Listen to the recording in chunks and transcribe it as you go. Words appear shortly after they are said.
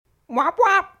If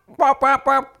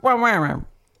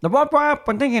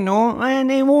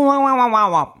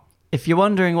you're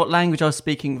wondering what language I was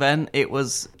speaking then, it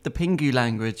was the Pingu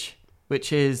language,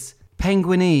 which is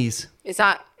Penguinese. Is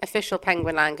that official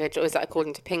penguin language, or is that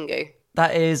according to Pingu?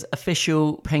 That is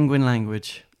official penguin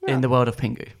language in the world of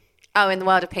Pingu. Oh, in the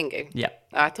world of Pingu? Yeah.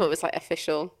 I thought it was like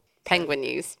official penguin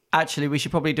news. Actually, we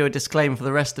should probably do a disclaimer for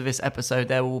the rest of this episode.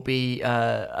 There will be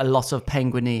a lot of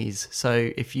Penguinese. So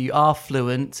if you are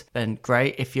fluent, then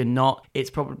great. If you're not,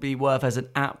 it's probably worth as an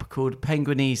app called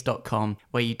penguinese.com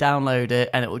where you download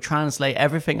it and it will translate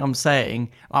everything I'm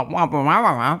saying.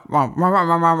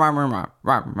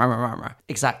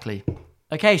 Exactly.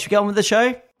 Okay, should we get on with the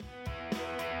show?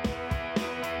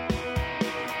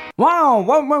 Wow!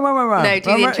 No,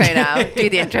 do the intro now. Do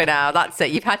the intro now. That's it.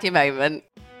 You've had your moment.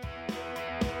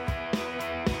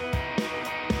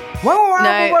 No. We're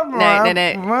ending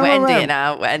it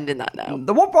now. We're ending that now.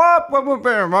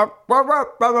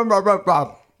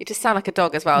 You just sound like a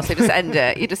dog as well, so just end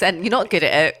it. You're not good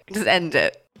at it. Just end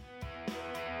it.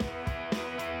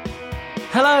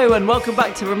 Hello and welcome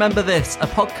back to Remember This, a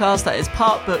podcast that is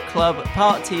part book club,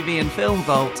 part TV and film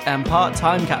vault, and part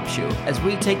time capsule, as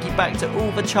we take you back to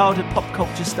all the childhood pop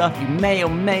culture stuff you may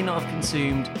or may not have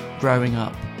consumed growing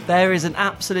up. There is an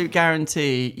absolute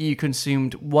guarantee you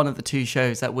consumed one of the two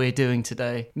shows that we're doing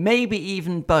today, maybe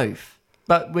even both.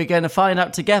 But we're going to find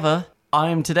out together. I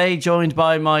am today joined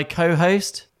by my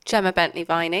co-host, Gemma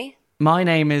Bentley-Viney. My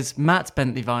name is Matt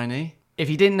Bentley-Viney. If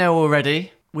you didn't know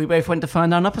already, we both went to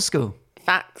Ferndown Upper School.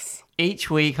 Facts.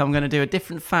 Each week I'm going to do a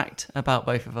different fact about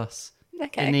both of us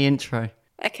in the intro.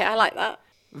 Okay, I like that.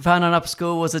 Ferndown Upper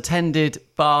School was attended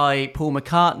by Paul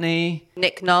McCartney.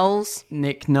 Nick Knowles,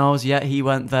 yeah, he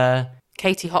went there.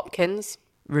 Katie Hopkins.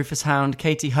 Rufus Hound,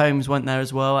 Katie Holmes went there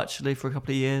as well, actually, for a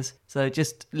couple of years. So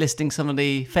just listing some of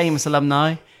the famous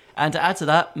alumni. And to add to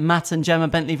that, Matt and Gemma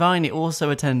Bentley-Viney also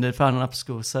attended Ferndown Upper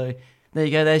School. So there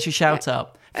you go, there's your shout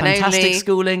out. Fantastic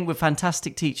schooling with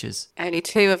fantastic teachers. Only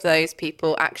two of those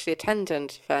people actually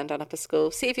attended Ferndown Upper School.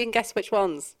 See if you can guess which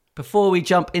ones. Before we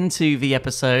jump into the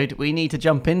episode, we need to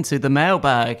jump into the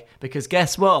mailbag, because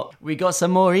guess what? We got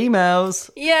some more emails.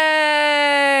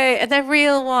 Yay! And they're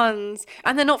real ones.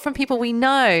 And they're not from people we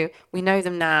know. We know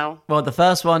them now. Well, the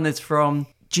first one is from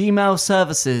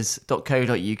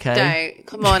gmailservices.co.uk. Don't.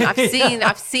 Come on.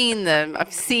 I've seen them.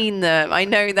 I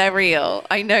know they're real.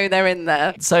 I know they're in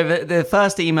there. So the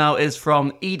first email is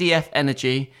from EDF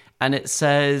Energy, and it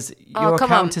says, your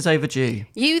account is overdue.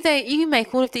 You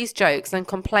make all of these jokes and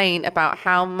complain about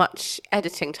how much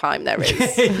editing time there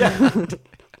is.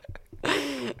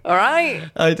 All right?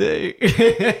 I do.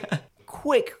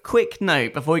 Quick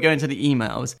note before we go into the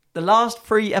emails. The last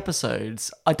 3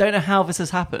 episodes, I don't know how this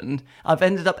has happened. I've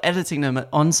ended up editing them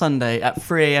on Sunday at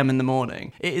 3 a.m. in the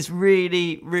morning. It is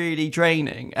really, really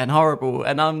draining and horrible.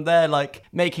 And I'm there like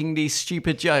making these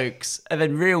stupid jokes. And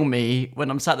then real me, when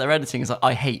I'm sat there editing, is like,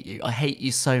 I hate you. I hate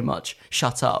you so much.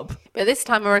 Shut up. But this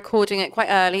time we're recording it quite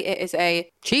early. It is a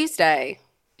Tuesday.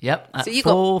 Yep, at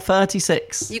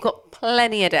 4:36. You've got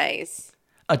plenty of days.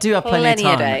 I do have plenty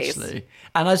of time, actually.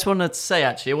 And I just wanted to say,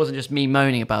 actually, it wasn't just me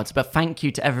moaning about it, but thank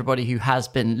you to everybody who has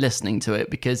been listening to it,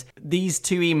 because these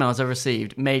 2 emails I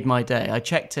received made my day. I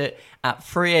checked it at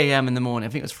 3 a.m. in the morning.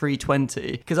 I think it was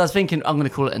 3:20, because I was thinking, I'm going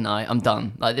to call it a night. I'm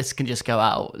done. Like, this can just go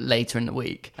out later in the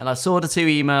week. And I saw the 2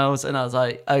 emails, and I was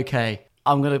like, okay,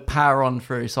 I'm going to power on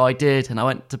through. So I did, and I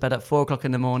went to bed at 4 o'clock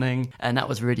in the morning, and that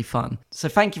was really fun. So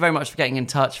thank you very much for getting in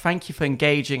touch. Thank you for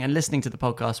engaging and listening to the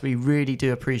podcast. We really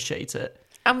do appreciate it.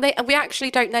 And we actually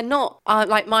don't, they're not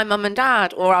like my mum and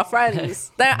dad or our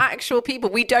friends. They're actual people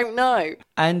we don't know.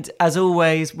 And as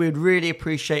always, we'd really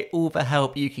appreciate all the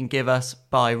help you can give us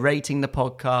by rating the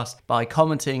podcast, by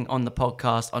commenting on the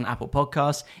podcast on Apple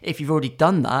Podcasts. If you've already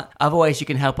done that, other ways you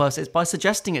can help us is by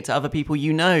suggesting it to other people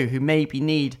you know who maybe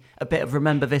need a bit of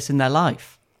Remember This in their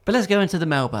life. But let's go into the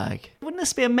mailbag. Wouldn't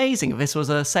this be amazing if this was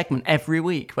a segment every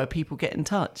week where people get in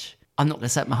touch? I'm not going to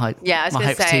set my hopes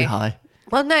too high.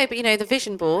 Well, no, but the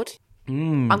vision board.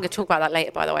 I'm going to talk about that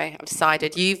later, by the way. I've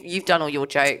decided. You've done all your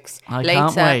jokes. Later,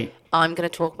 can't wait. I'm going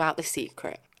to talk about The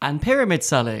Secret. And pyramid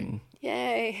selling.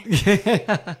 Yay.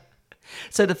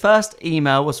 So the first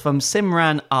email was from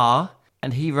Simran R,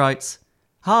 and he writes,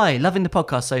 "Hi, loving the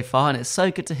podcast so far, and it's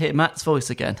so good to hear Matt's voice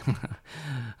again."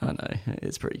 I know,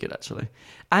 it's pretty good actually.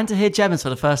 And to hear Gemma's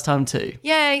for the first time too.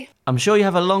 Yay. I'm sure you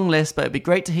have a long list, but it'd be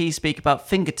great to hear you speak about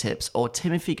Fingertips or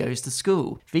Timothy Goes to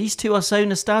School. These two are so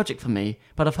nostalgic for me,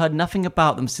 but I've heard nothing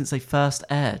about them since they first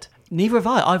aired. Neither have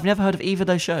I. I've never heard of either of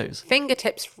those shows.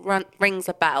 Fingertips rings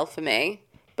a bell for me,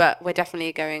 but we're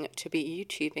definitely going to be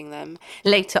YouTubing them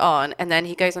later on. And then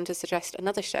he goes on to suggest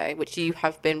another show, which you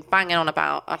have been banging on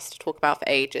about us to talk about for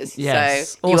ages.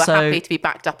 Yes. So you Also, are happy to be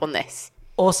backed up on this.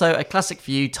 Also, a classic for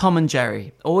you, Tom and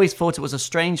Jerry. Always thought it was a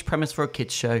strange premise for a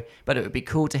kids show, but it would be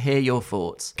cool to hear your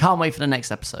thoughts. Can't wait for the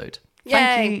next episode.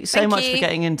 Thank Yay. you so much for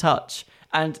getting in touch.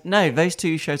 And no, those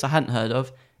two shows I hadn't heard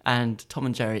of, and Tom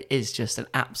and Jerry is just an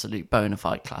absolute bona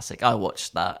fide classic. I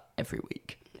watch that every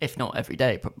week, if not every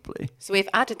day, probably. So we've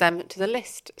added them to the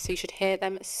list, so you should hear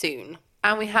them soon.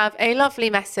 And we have a lovely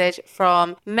message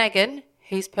from Megan,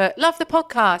 who's put, love the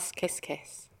podcast, kiss,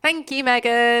 kiss. Thank you,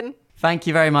 Megan. Thank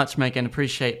you very much, Megan.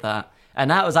 Appreciate that. And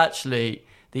that was actually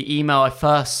the email I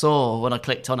first saw when I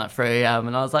clicked on at 3 a.m.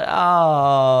 And I was like,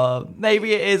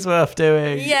 maybe it is worth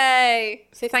doing. Yay.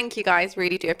 So thank you guys.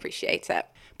 Really do appreciate it.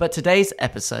 But today's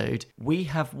episode, we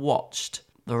have watched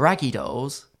The Raggy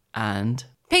Dolls and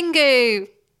Pingu.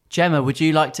 Gemma, would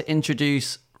you like to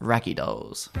introduce Raggy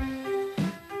Dolls?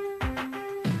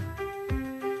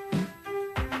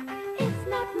 It's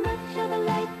not much of a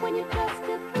life when you're just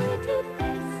a pretty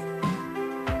face.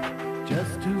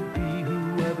 Just to be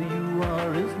whoever you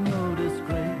are is no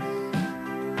disgrace.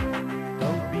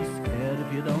 Don't be scared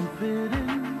if you don't fit in.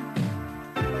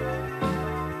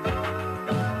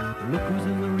 Look who's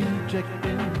in the reject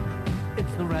bin.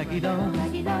 It's the Raggy Dolls.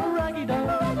 Raggy Dolls. Raggy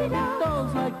Dolls. Raggy Dolls.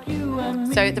 Dolls like you and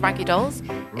me. So The Raggy Dolls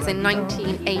is a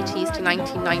 1980s to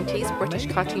 1990s British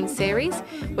cartoon series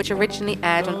which originally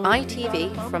aired on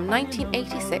ITV from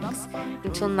 1986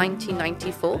 until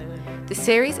 1994. The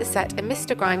series is set in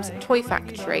Mr. Grimes' toy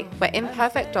factory where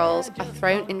imperfect dolls are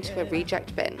thrown into a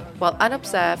reject bin. While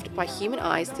unobserved by human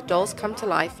eyes, the dolls come to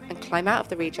life and climb out of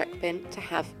the reject bin to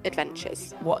have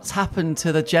adventures. What's happened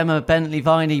to the Gemma Bentley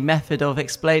Viney method of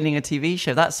explaining a TV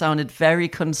show? That sounded very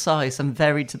concise and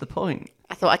very to the point.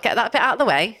 I thought I'd get that bit out of the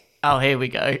way. Oh, here we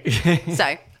go.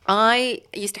 So I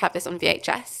used to have this on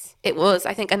VHS. It was,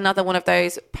 I think, another one of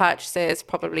those purchases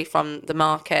probably from the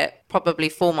market, probably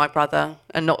for my brother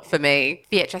and not for me.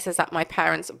 VHSs that my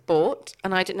parents bought,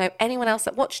 and I didn't know anyone else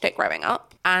that watched it growing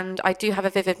up. And I do have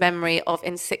a vivid memory of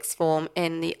in sixth form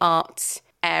in the arts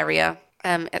area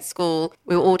at school,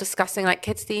 we were all discussing like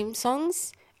kids' theme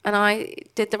songs. And I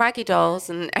did the Raggy Dolls,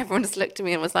 and everyone just looked at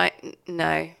me and was like,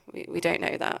 no, we don't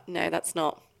know that. No, that's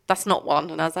not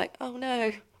one. And I was like, oh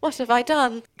no, what have I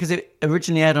done? Because it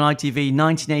originally aired on ITV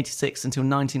 1986 until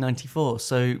 1994.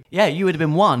 So, yeah, you would have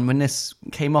been one when this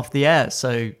came off the air.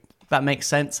 So that makes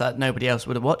sense that nobody else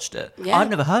would have watched it. Yeah.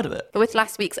 I've never heard of it. But with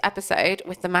last week's episode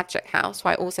with the Magic House,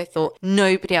 where I also thought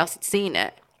nobody else had seen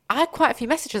it, I had quite a few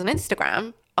messages on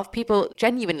Instagram of people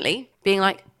genuinely being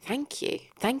like, thank you.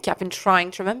 I've been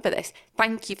trying to remember this.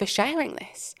 Thank you for sharing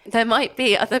this. There might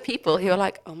be other people who are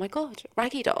like, oh my God,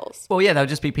 Raggy Dolls. Well, yeah, there'll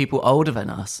just be people older than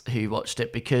us who watched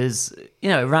it because, you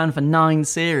know, it ran for 9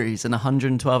 series and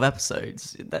 112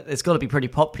 episodes. It's got to be pretty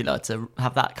popular to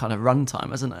have that kind of runtime,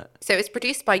 hasn't it? So it's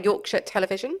produced by Yorkshire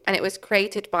Television and it was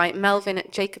created by Melvin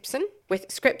Jacobson with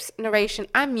scripts, narration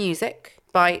and music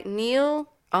by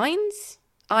Neil Innes.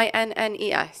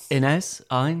 Innes.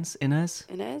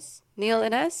 Inez? Neil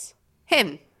Innes?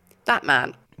 Him. That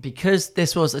man. Because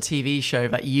this was a TV show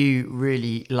that you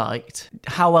really liked,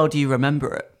 how well do you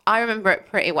remember it? I remember it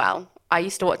pretty well. I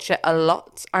used to watch it a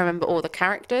lot. I remember all the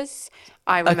characters.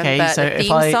 I remember the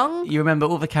theme song. You remember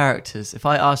all the characters. If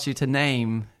I asked you to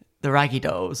name the Raggy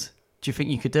Dolls, do you think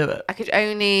you could do it? I could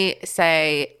only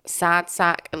say Sad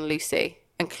Sack and Lucy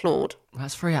and Claude.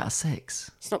 That's 3 out of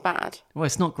 6. It's not bad. Well,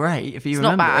 it's not great if you It's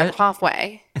remember not bad. it.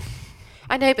 Halfway.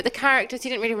 I know, but the characters, you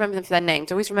didn't really remember them for their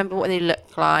names. I always remember what they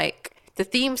look like. The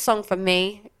theme song for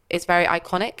me is very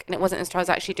iconic, and it wasn't until I was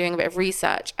actually doing a bit of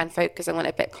research and focusing on it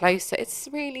a bit closer. It's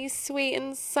really sweet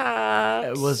and sad.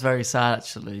 It was very sad,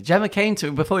 actually. Gemma came to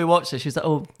me before we watched it. She was like,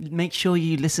 oh, make sure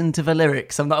you listen to the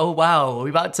lyrics. I'm like, oh, wow, are we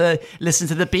about to listen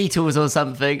to the Beatles or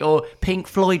something? Or Pink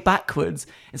Floyd backwards?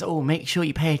 It's like, oh, make sure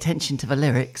you pay attention to the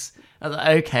lyrics. I was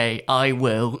like, okay, I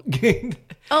will.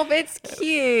 Oh, but it's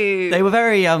cute. They were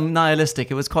very nihilistic.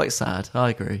 It was quite sad.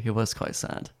 I agree. It was quite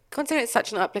sad. Considering it's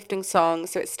such an uplifting song,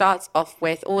 so it starts off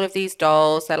with all of these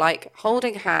dolls, they're like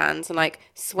holding hands and like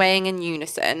swaying in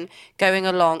unison, going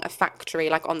along a factory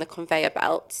like on the conveyor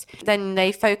belts. Then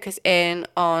they focus in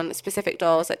on specific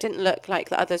dolls that didn't look like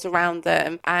the others around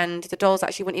them, and the dolls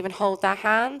actually wouldn't even hold their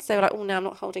hands. They were like, oh no, I'm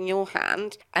not holding your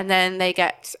hand. And then they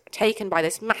get taken by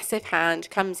this massive hand,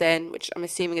 comes in, which I'm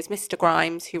assuming is Mr.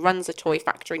 Grimes, who runs a toy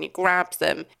factory, and he grabs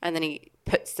them and then he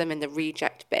puts them in the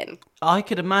reject bin. I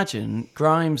could imagine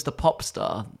Grimes, the pop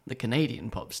star, the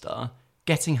Canadian pop star,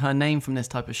 getting her name from this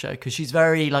type of show because she's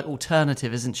very like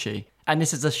alternative, isn't she? And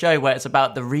this is a show where it's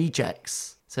about the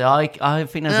rejects. So I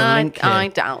think there's a link here. I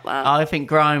doubt that. I think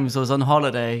Grimes was on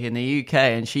holiday in the UK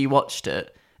and she watched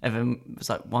it and then was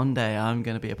like, one day I'm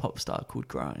going to be a pop star called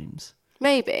Grimes.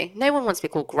 Maybe. No one wants to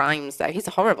be called Grimes, though. He's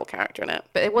a horrible character in it.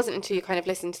 But it wasn't until you kind of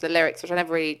listened to the lyrics, which I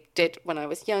never really did when I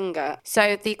was younger.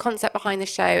 So the concept behind the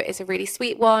show is a really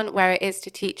sweet one, where it is to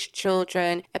teach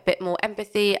children a bit more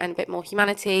empathy and a bit more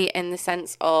humanity, in the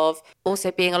sense of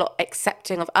also being a lot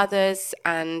accepting of others.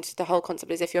 And the whole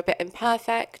concept is, if you're a bit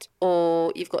imperfect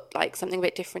or you've got like something a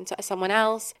bit different to someone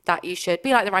else, that you should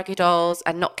be like the Raggy Dolls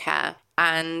and not care.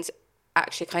 And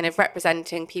actually kind of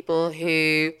representing people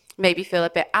who maybe feel a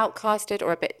bit outcasted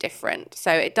or a bit different.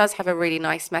 So it does have a really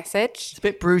nice message. It's a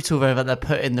bit brutal though that they're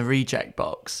put in the reject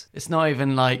box. It's not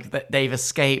even like that they've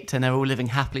escaped and they're all living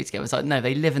happily together. It's like, no,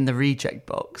 they live in the reject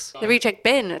box. The reject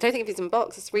bin. I don't think if it's in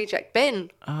box, it's reject bin.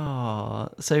 Oh,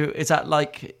 so is that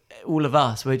like all of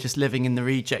us? We're just living in the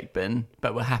reject bin,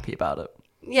 but we're happy about it.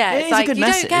 Yeah, It it's is a like, good you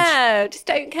message. don't care. Just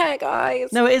don't care,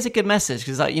 guys. No, it is a good message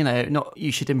because, like, you know, not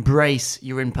you should embrace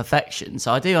your imperfection.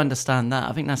 So I do understand that.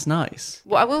 I think that's nice.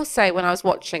 What I will say when I was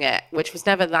watching it, which was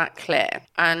never that clear,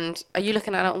 and are you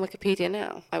looking at it on Wikipedia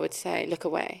now? I would say look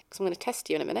away, because I'm going to test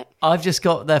you in a minute. I've just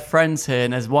got their friends here,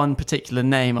 and there's one particular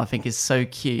name I think is so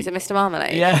cute. Is it Mr.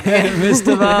 Marmalade? Yeah,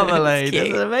 Mr. Marmalade. It's That's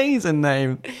cute. an amazing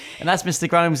name. And that's Mr.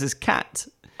 Grimes' cat,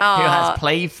 who has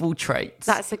playful traits.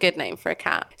 That's a good name for a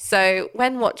cat. So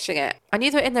when watching it, I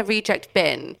knew they were in the reject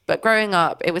bin, but growing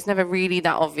up, it was never really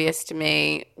that obvious to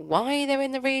me why they were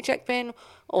in the reject bin,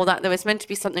 or that there was meant to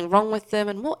be something wrong with them,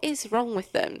 and what is wrong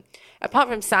with them. Apart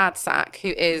from Sad Sack, who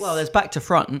is... Well, there's back to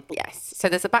front. Yes. So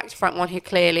there's a back to front one who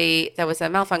clearly there was a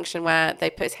malfunction where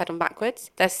they put his head on backwards.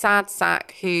 There's Sad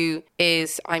Sack, who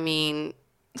is, I mean...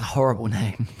 It's a horrible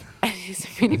name. It's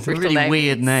a really brutal really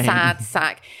weird name. Sad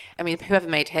Sack. I mean, whoever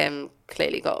made him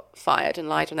clearly got fired and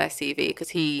lied on their CV, because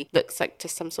he looks like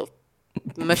just some sort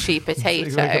of mushy Looks like a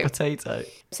potato. potato.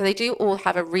 So they do all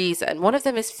have a reason. One of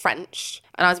them is French.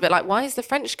 And I was a bit like, why is the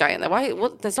French guy in there? Why?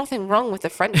 What? There's nothing wrong with the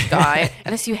French guy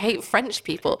unless you hate French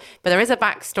people. But there is a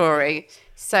backstory.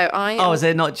 So Oh, is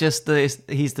it not just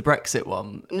he's the Brexit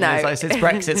one? And No. it's like, since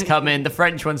Brexit's come in, the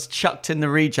French one's chucked in the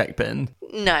reject bin.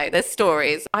 No, there's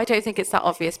stories. I don't think it's that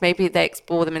obvious. Maybe they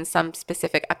explore them in some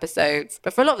specific episodes.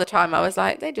 But for a lot of the time, I was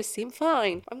like, they just seem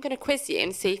fine. I'm going to quiz you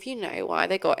and see if you know why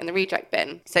they got in the reject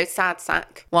bin. So Sad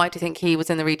Sack, why do you think he was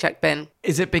in the reject bin?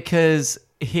 Is it because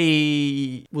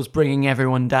he was bringing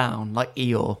everyone down, like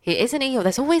Eeyore? He is an Eeyore.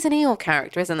 There's always an Eeyore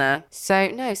character, isn't there? So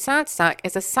no, Sad Sack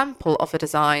is a sample of a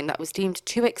design that was deemed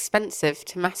too expensive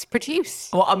to mass produce.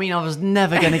 Well, I mean, I was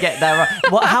never going to get that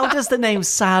right. Well, how does the name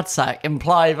Sad Sack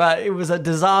imply that it was a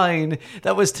design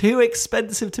that was too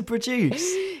expensive to produce?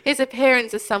 His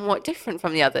appearance is somewhat different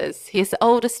from the others. He is the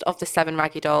oldest of the 7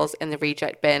 Raggy Dolls in the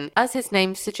reject bin. As his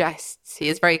name suggests, he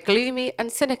is very gloomy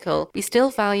and cynical, but he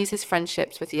still values his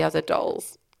friendships with the other dolls.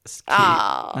 It's cute.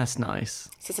 That's nice.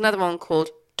 So there's another one called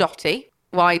Dotty.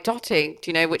 Why Dotty?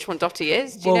 Do you know which one Dotty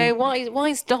is? Do you Well- know why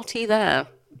is Dotty there?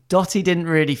 Dottie didn't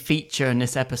really feature in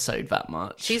this episode that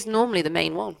much. She's normally the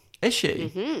main one. Is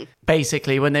she?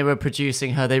 Basically, when they were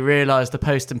producing her, they realised the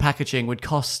post and packaging would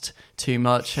cost too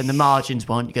much and the margins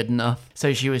weren't good enough.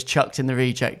 So she was chucked in the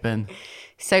reject bin.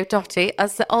 So Dotty,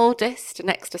 as the oldest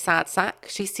next to Sad Sack,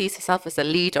 she sees herself as the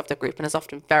leader of the group and is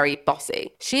often very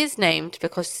bossy. She is named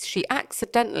because she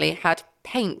accidentally had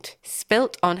paint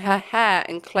spilt on her hair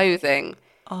and clothing.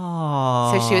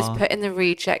 Oh. So she was put in the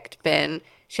reject bin.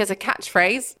 She has a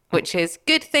catchphrase, which is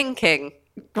good thinking.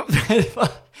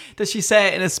 Does she say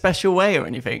it in a special way or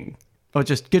anything? Or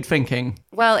just good thinking?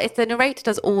 Well, if the narrator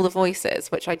does all the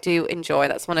voices, which I do enjoy,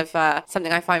 that's one of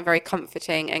something I find very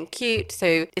comforting and cute.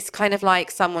 So it's kind of like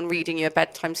someone reading you a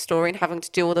bedtime story and having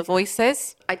to do all the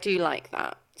voices. I do like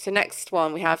that. So next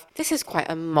one we have, this is quite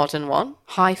a modern one,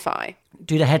 Hi-Fi.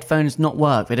 Do the headphones not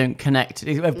work? They don't connect.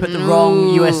 They've put the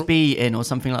wrong USB in or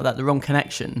something like that, the wrong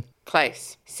connection.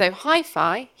 Close. So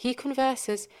Hi-Fi, he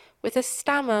converses with a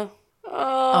stammer.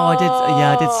 Oh,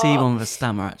 I did see one with a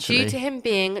stammer, actually. Due to him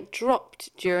being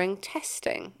dropped during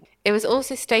testing. It was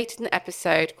also stated in an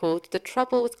episode called The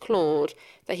Trouble with Claude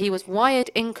that he was wired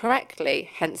incorrectly,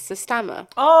 hence the stammer.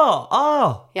 Yeah.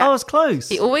 I was close.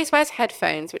 He always wears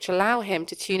headphones which allow him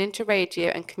to tune into radio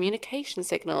and communication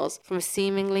signals from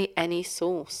seemingly any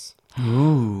source.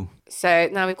 Ooh. So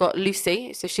now we've got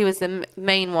Lucy. So she was the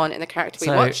main one in the character we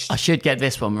So watched. I should get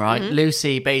this one right.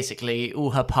 Lucy, basically,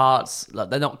 all her parts, like,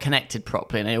 they're not connected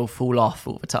properly and they all fall off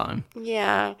all the time.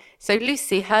 Yeah. So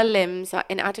Lucy, her limbs are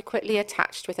inadequately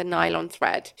attached with a nylon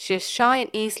thread. She is shy and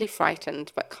easily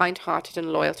frightened, but kind-hearted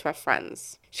and loyal to her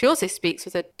friends. She also speaks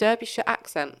with a Derbyshire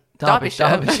accent.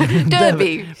 Derbyshire.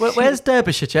 Derby. Where's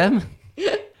Derbyshire, Jem?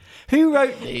 Who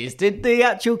wrote these? Did the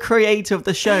actual creator of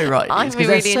the show write these? I'm Because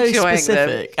really they're so enjoying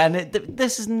specific, and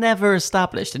this is never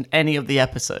established in any of the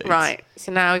episodes. Right.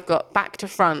 So now we've got back to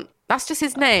front. That's just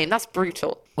his name. That's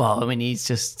brutal. Well, I mean, he's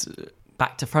just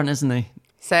back to front, isn't he?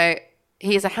 So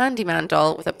he is a handyman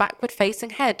doll with a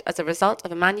backward-facing head as a result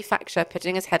of a manufacturer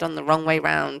putting his head on the wrong way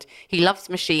round. He loves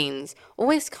machines,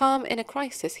 always calm in a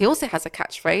crisis. He also has a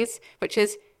catchphrase, which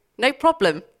is, no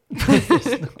problem.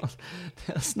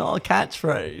 That's not a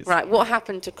catchphrase. Right, what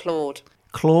happened to Claude?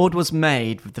 Claude was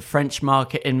made with the French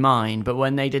market in mind, but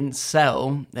when they didn't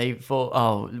sell, they thought,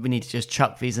 oh, we need to just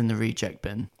chuck these in the reject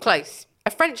bin. Close. A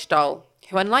French doll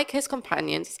who, unlike his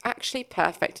companions, is actually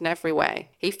perfect in every way.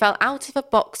 He fell out of a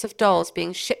box of dolls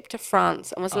being shipped to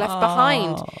France and was left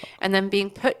behind, and then being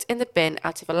put in the bin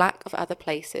out of a lack of other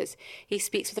places. He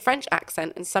speaks with a French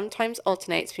accent and sometimes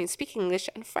alternates between speaking English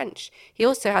and French. He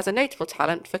also has a notable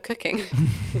talent for cooking.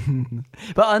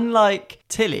 But unlike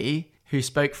Tilly, who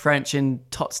spoke French in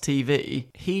Tots TV,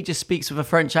 he just speaks with a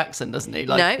French accent, doesn't he?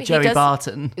 Like No, Joey he does.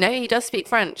 Barton. No, he does speak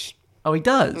French. Oh, he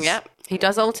does? Yeah, he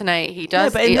does alternate. He No,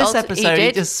 does. but in this episode, he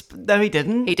did. just... No, he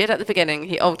didn't. He did at the beginning.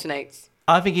 He alternates.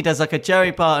 I think he does like a Joey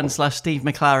Barton / Steve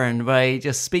McLaren, where he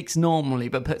just speaks normally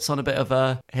but puts on a bit of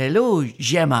a "Hello,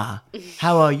 Gemma,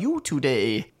 how are you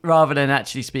today?" rather than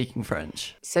actually speaking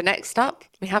French. So next up,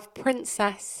 we have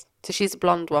Princess. So she's a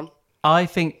blonde one. I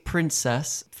think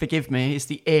Princess, forgive me, it's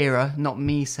the era, not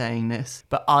me saying this,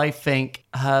 but I think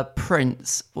her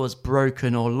prince was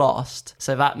broken or lost,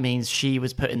 so that means she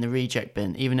was put in the reject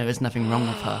bin, even though there's nothing wrong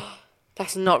with her.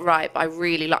 That's not right, but I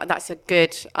really like.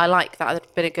 I like that.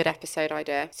 That'd been a good episode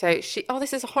idea. So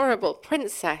this is horrible.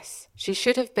 Princess. She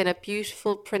should have been a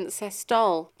beautiful princess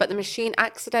doll, but the machine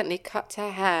accidentally cut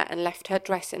her hair and left her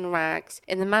dress in rags.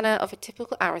 In the manner of a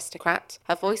typical aristocrat,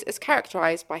 her voice is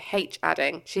characterised by H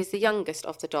adding. She's the youngest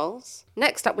of the dolls.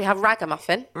 Next up, we have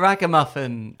Ragamuffin.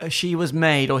 Ragamuffin, she was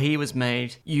made, or he was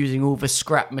made, using all the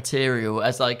scrap material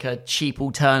as like a cheap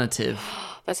alternative.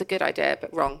 That's a good idea,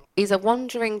 but wrong. He's a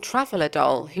wandering traveller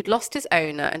doll who'd lost his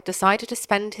owner and decided to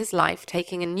spend his life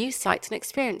taking in new sights and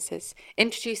experiences,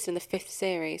 introduced in the 5th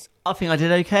series. I think I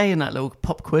did okay in that little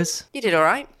pop quiz. You did all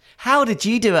right. How did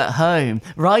you do at home?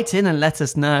 Write in and let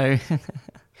us know.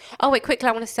 Oh, wait, quickly,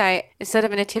 I want to say, instead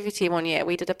of a nativity one year,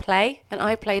 we did a play, and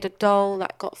I played a doll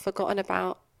that got forgotten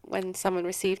about when someone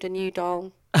received a new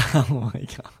doll. Oh my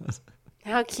God.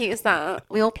 How cute is that?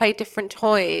 We all played different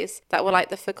toys that were like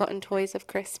the forgotten toys of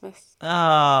Christmas.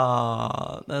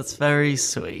 Ah, that's very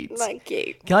sweet. Like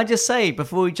you. Can I just say,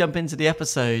 before we jump into the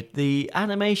episode, the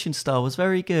animation style was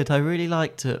very good. I really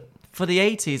liked it. For the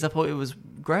 80s, I thought it was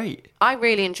great. I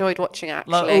really enjoyed watching it,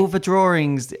 actually. Like, all the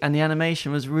drawings and the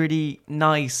animation was really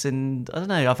nice, and I don't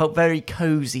know, I felt very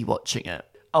cozy watching it.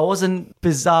 I wasn't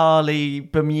bizarrely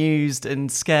bemused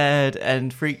and scared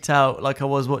and freaked out like I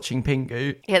was watching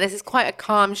Pingu. Yeah, this is quite a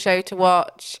calm show to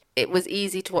watch. It was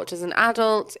easy to watch as an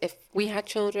adult. If we had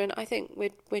children, I think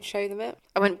we'd show them it.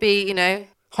 I wouldn't be,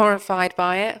 horrified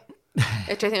by it. I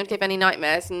don't think it would give any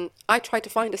nightmares. And I tried to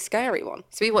find a scary one.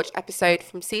 So we watched episode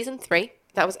from season 3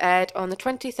 that was aired on the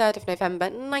 23rd of November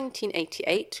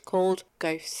 1988 called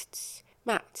Ghosts.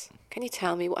 Matt, can you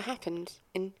tell me what happened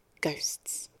in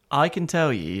Ghosts? I can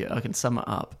tell you, I can sum it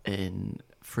up in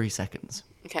 3 seconds.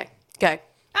 Okay, go.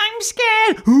 I'm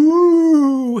scared.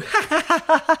 Ooh.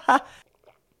 I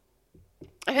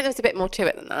think there's a bit more to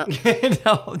it than that.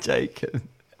 No, I'm joking.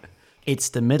 It's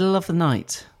the middle of the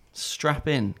night. Strap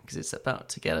in, because it's about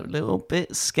to get a little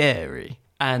bit scary.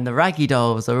 And the raggy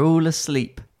dolls are all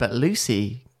asleep. But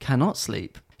Lucy cannot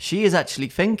sleep. She is actually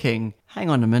thinking, hang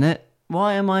on a minute.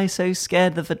 Why am I so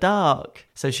scared of the dark?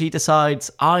 So she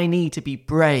decides, I need to be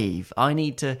brave. I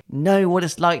need to know what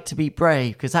it's like to be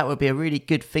brave, because that would be a really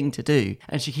good thing to do.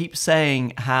 And she keeps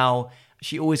saying how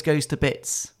she always goes to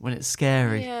bits when it's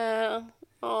scary. Yeah.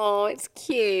 Oh, it's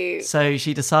cute. So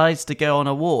she decides to go on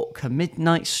a walk, a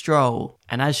midnight stroll.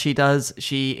 And as she does,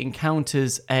 she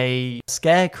encounters a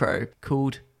scarecrow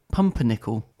called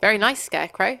Pumpernickel. Very nice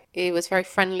scarecrow. He was very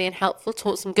friendly and helpful,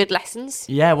 taught some good lessons.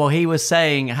 Yeah, well, he was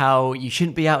saying how you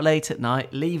shouldn't be out late at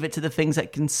night. Leave it to the things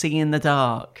that can see in the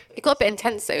dark. It got a bit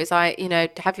intense though. It's like,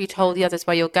 have you told the others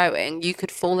where you're going? You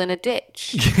could fall in a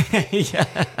ditch.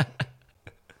 Yeah.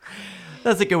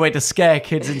 That's a good way to scare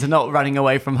kids into not running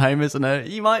away from home, isn't it?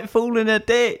 You might fall in a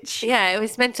ditch. Yeah, it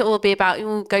was meant to all be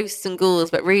about ghosts and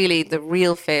ghouls, but really the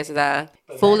real fears are there.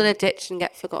 Fall in a ditch and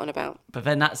get forgotten about. But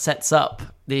then that sets up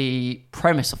the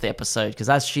premise of the episode, because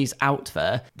as she's out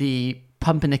there, the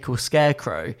Pumpernickel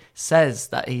Scarecrow says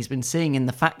that he's been seeing in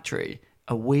the factory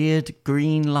a weird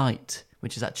green light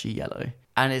which is actually yellow.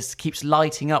 And it keeps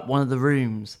lighting up one of the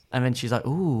rooms. And then she's like,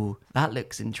 ooh, that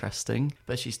looks interesting.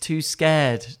 But she's too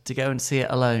scared to go and see it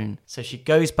alone. So she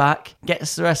goes back,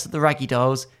 gets the rest of the Raggy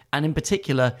Dolls. And in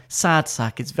particular, Sad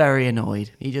Sack is very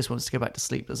annoyed. He just wants to go back to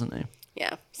sleep, doesn't he?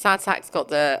 Yeah. Sad Sack's got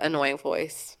the annoying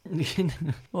voice.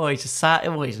 Oh, he's just sat.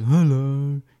 Oh, he's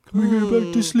hello. Can we go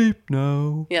back to sleep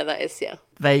now? Yeah, that is, yeah.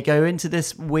 They go into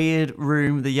this weird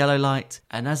room with the yellow light,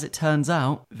 and as it turns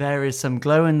out, there is some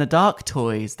glow-in-the-dark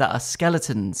toys that are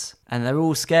skeletons, and they're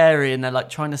all scary, and they're like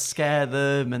trying to scare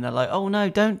them, and they're like, oh no,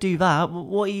 don't do that,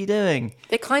 what are you doing?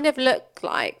 They kind of look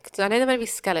like, I know they're going to be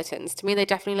skeletons. To me, they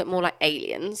definitely look more like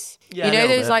aliens. Yeah, you know a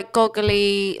little those bit. like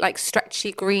goggly, like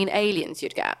stretchy green aliens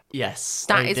you'd get? Yes.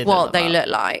 That is what they look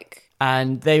like.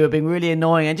 And they were being really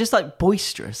annoying and just like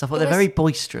boisterous. I thought they're very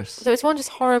boisterous. There was one just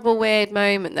horrible, weird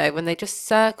moment though when they just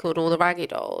circled all the Raggy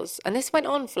Dolls, and this went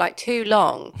on for like too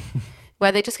long,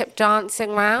 where they just kept dancing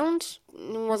around.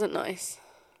 It wasn't nice.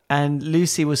 And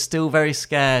Lucy was still very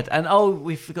scared. And oh,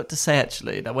 we forgot to say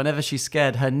actually that whenever she's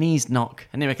scared, her knees knock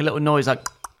and they make a little noise like.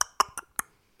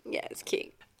 Yeah, it's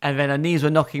cute. And then her knees were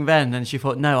knocking then, and she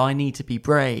thought, no, I need to be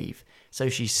brave. So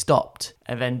she stopped.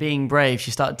 And then being brave,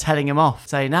 she started telling him off,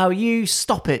 saying, now you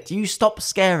stop it. You stop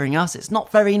scaring us. It's not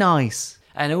very nice.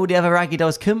 And all the other Raggy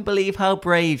Dolls couldn't believe how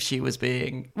brave she was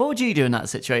being. What would you do in that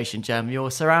situation, Jem? You're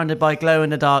surrounded by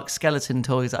glow-in-the-dark skeleton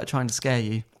toys that are trying to scare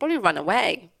you. Probably run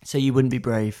away. So you wouldn't be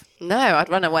brave. No, I'd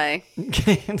run away.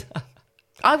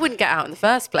 I wouldn't get out in the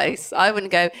first place. I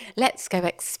wouldn't go, let's go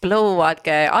explore.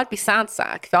 I'd be Sad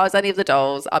Sack. If I was any of the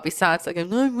dolls, I'd be Sad Sack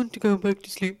going, I want to go back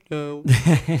to sleep now.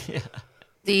 Yeah.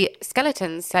 The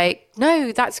skeletons say,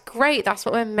 no, that's great. That's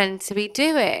what we're meant to be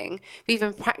doing. We've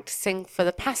been practicing for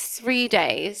the past 3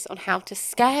 days on how to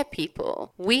scare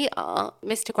people. We are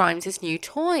Mr. Grimes' new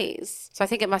toys. So I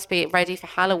think it must be ready for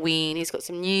Halloween. He's got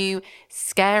some new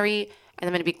scary, and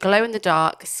they're going to be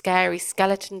glow-in-the-dark, scary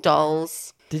skeleton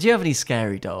dolls. Did you have any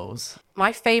scary dolls?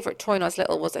 My favourite toy when I was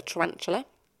little was a tarantula.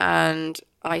 And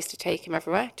I used to take him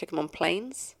everywhere, took him on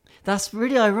planes. That's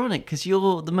really ironic because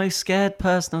you're the most scared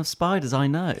person of spiders I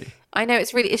know. I know,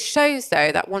 it shows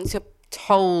though that once you're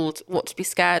told what to be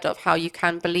scared of, how you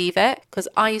can believe it. Because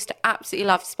I used to absolutely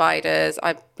love spiders.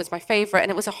 I was my favourite, and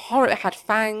it was a horror. It had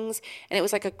fangs, and it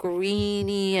was like a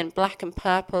greeny and black and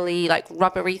purpley, like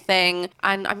rubbery thing.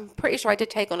 And I'm pretty sure I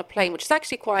did take on a plane, which is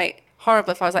actually quite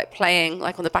horrible if I was like playing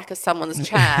like on the back of someone's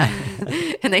chair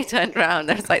and they turned around,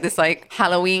 there was like this like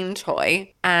Halloween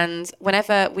toy. And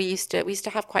whenever we used to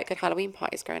have quite good Halloween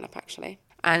parties growing up actually.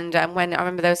 And when I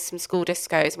remember there was some school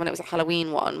discos, when it was a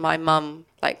Halloween one, my mum,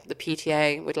 like the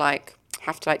PTA would like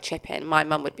have to like chip in. My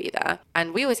mum would be there.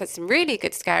 And we always had some really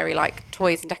good scary like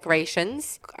toys and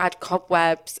decorations. I had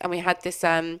cobwebs, and we had this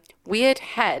weird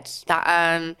head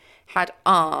that had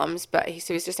arms, but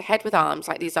he was just a head with arms,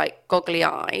 like these like goggly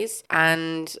eyes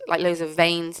and like loads of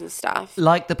veins and stuff.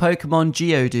 Like the Pokemon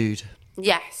Geodude.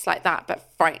 Yes, like that, but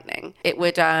frightening. It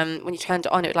would, when you turned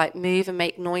it on, it would like move and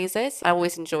make noises. I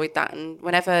always enjoyed that. And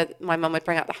whenever my mum would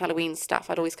bring out the Halloween stuff,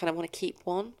 I'd always kind of want to keep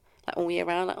one. Like all year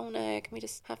round, like, oh no, can we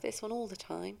just have this one all the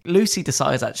time? Lucy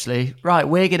decides actually, right,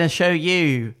 we're going to show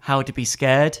you how to be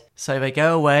scared. So they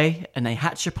go away and they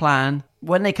hatch a plan.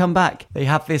 When they come back, they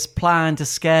have this plan to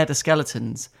scare the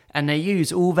skeletons. And they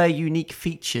use all their unique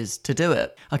features to do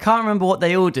it. I can't remember what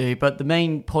they all do, but the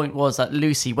main point was that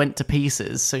Lucy went to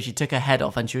pieces. So she took her head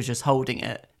off and she was just holding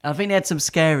it. And I think they had some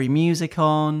scary music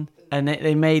on. And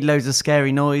they made loads of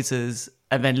scary noises.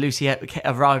 And then Lucy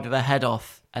arrived with her head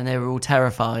off. And they were all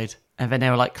terrified. And then they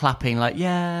were like clapping, like,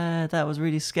 yeah, that was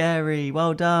really scary.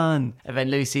 Well done. And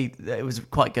then Lucy, it was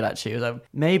quite good actually. It was like,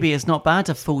 maybe it's not bad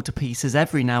to fall to pieces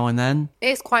every now and then. It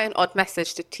is quite an odd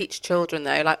message to teach children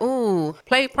though. Like, ooh,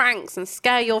 play pranks and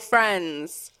scare your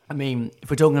friends. I mean, if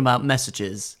we're talking about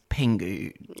messages,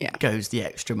 Pingu Yeah. goes the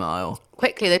extra mile.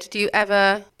 Quickly though, did you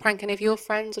ever prank any of your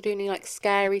friends or do any like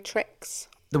scary tricks?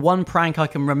 The one prank I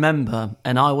can remember,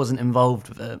 and I wasn't involved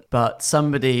with it, but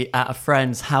somebody at a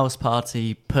friend's house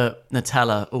party put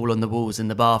Nutella all on the walls in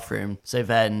the bathroom. So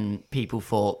then people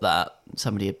thought that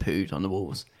somebody had pooed on the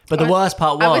walls. But the worst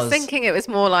part was... I was thinking it was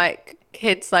more like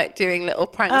kids like doing little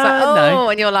pranks like, no.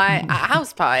 and you're like, at a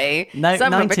house party, No,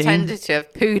 someone 19. pretended to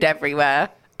have pooed everywhere.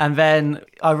 And then,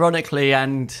 ironically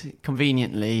and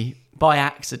conveniently, by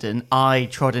accident, I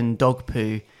trod in dog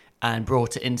poo and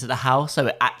brought it into the house, so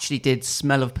it actually did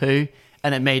smell of poo,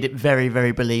 and it made it very,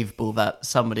 very believable that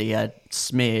somebody had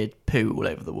smeared poo all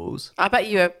over the walls. I bet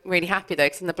you were really happy though,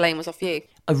 because then the blame was off you.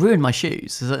 I ruined my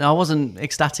shoes. I wasn't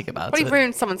ecstatic about Probably it.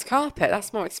 ruined someone's carpet.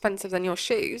 That's more expensive than your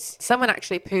shoes. Someone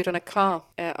actually pooed on a car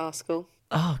at our school.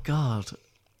 Oh, God.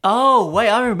 Oh, wait,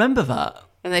 I remember that.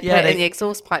 And they put Yeah, it in the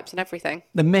exhaust pipes and everything.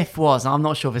 The myth was, I'm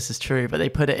not sure if this is true, but they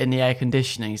put it in the air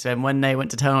conditioning. So when they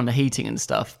went to turn on the heating and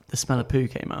stuff, the smell of poo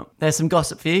came out. There's some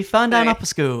gossip for you. Found out in Okay. upper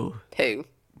school. Poo.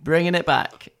 Bringing it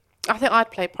back. I think I'd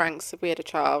play pranks if we had a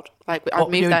child. Like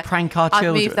What, you would prank our I'd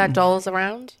move children? their dolls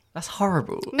around. That's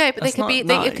horrible. No, but That's not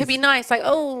it could be nice. Like,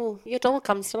 oh, your doll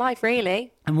comes to life,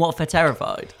 really. And what if they're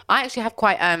terrified? I actually have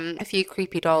quite a few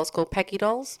creepy dolls called Peggy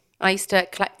dolls. I used to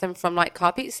collect them from like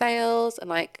car boot sales and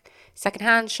like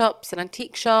secondhand shops and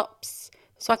antique shops.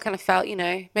 So I kind of felt,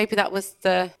 maybe that was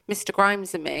the Mr.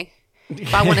 Grimes in me.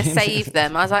 But I want to save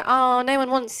them. I was like, oh, no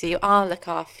one wants you. I'll look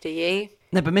after you.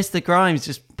 No, but Mr. Grimes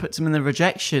just puts them in the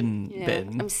rejection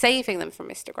bin. I'm saving them from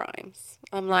Mr. Grimes.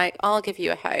 I'm like, I'll give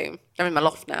you a home. They're in my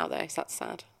loft now, though, so that's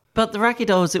sad. But the Raggy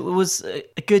Dolls, it was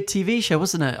a good TV show,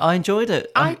 wasn't it? I enjoyed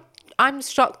it. I'm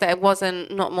shocked that it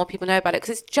wasn't, not more people know about it,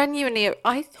 because it's genuinely,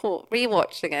 I thought,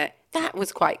 rewatching it, that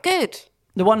was quite good.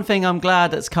 The one thing I'm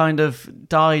glad that's kind of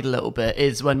died a little bit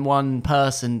is when one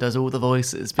person does all the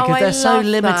voices, because I they're so love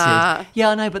limited. that.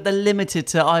 Yeah, I know, but they're limited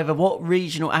to either what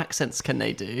regional accents can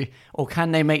they do, or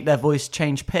can they make their voice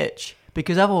change pitch?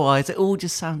 Because otherwise it all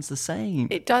just sounds the same.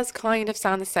 It does kind of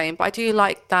sound the same, but I do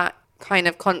like that kind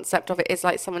of concept of it is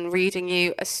like someone reading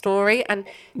you a story, and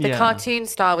the Yeah. cartoon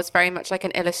style was very much like an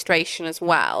illustration as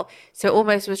well. So it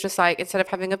almost was just like, instead of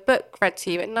having a book read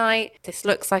to you at night, this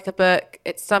looks like a book.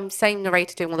 It's some same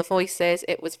narrator doing all the voices.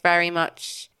 It was very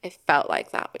much, it felt like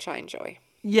that, which I enjoy.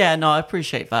 Yeah, no, I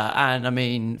appreciate that. And I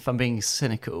mean, if I'm being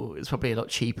cynical, it's probably a lot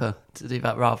cheaper to do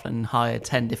that rather than hire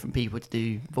 10 different people to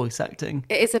do voice acting.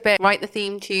 It is a bit write the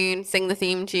theme tune, sing the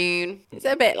theme tune. It's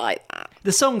a bit like that.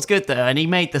 The song's good though, and he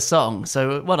made the song,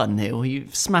 so well done, Neil. You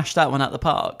smashed that one out the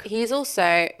park. He's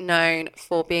also known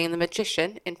for being the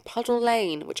magician in Puddle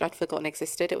Lane, which I'd forgotten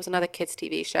existed. It was another kids'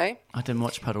 TV show. I didn't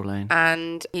watch Puddle Lane.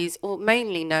 And he's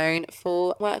mainly known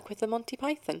for work with the Monty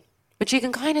Python, which you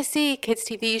can kind of see kids'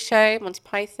 TV show, Monty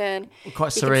Python.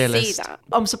 Quite You can surrealist. see that.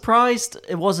 I'm surprised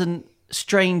it wasn't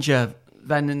stranger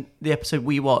than in the episode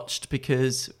we watched,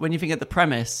 because when you think of the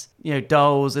premise,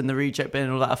 dolls in the reject bin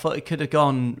and all that, I thought it could have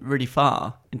gone really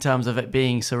far in terms of it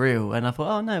being surreal. And I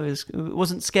thought, oh no, it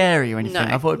wasn't scary or anything.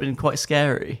 No. I thought it'd been quite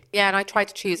scary. Yeah, and I tried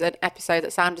to choose an episode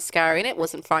that sounded scary, and it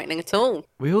wasn't frightening at all.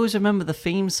 We always remember the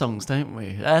theme songs, don't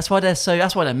we? That's why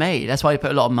they're made. That's why you put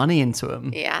a lot of money into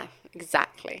them. Yeah,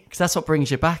 exactly. Because that's what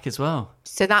brings you back as well.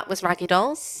 So that was Raggy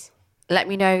Dolls. Let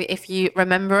me know if you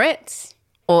remember it,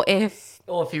 or if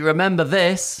Or if you remember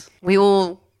this. we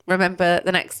all remember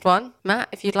the next one. Matt,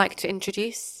 if you'd like to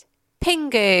introduce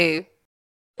Pingu.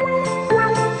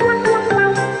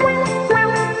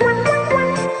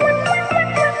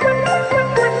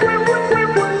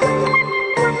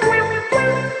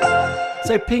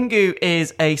 So Pingu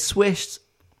is a Swiss...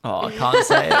 Oh, I can't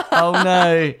say it. Oh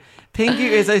no. Pingu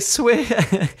is a Swiss...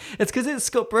 It's because it's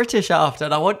got British after,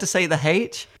 and I want to say the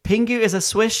H. Pingu is a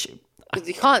Swiss...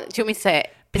 You can't, do you want me to say it?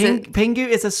 Pingu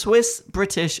is a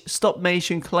Swiss-British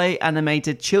stop-motion clay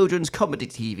animated children's comedy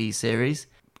TV series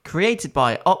created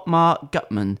by Otmar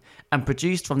Gutmann and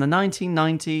produced from the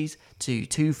 1990s to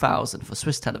 2000 for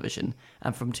Swiss television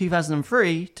and from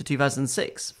 2003 to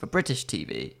 2006 for British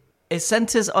TV. It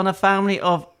centres on a family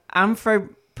of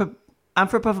anthropomorphic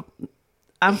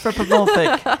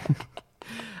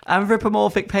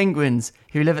penguins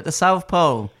who live at the South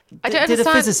Pole. I don't Did a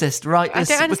understand- physicist write I this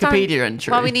don't understand Wikipedia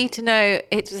entry? why we need to know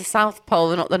it's the South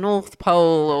Pole and not the North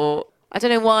Pole, or I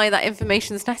don't know why that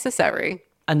information is necessary.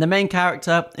 And the main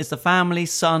character is the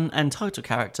family's son and title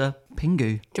character,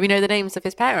 Pingu. Do we know the names of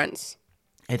his parents?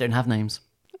 They don't have names.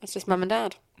 It's just mum and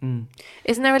dad. Mm.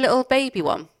 Isn't there a little baby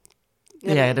one?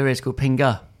 Yeah, there is, called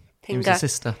Pinga. He was a Pinga.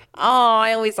 sister. Oh,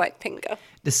 I always like Pinga.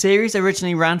 The series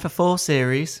originally ran for 4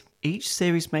 series, each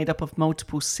series made up of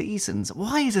multiple seasons.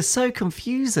 Why is it so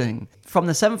confusing? From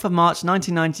the 7th of March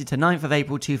 1990 to 9th of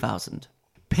April 2000.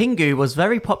 Pingu was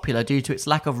very popular due to its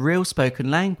lack of real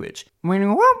spoken language,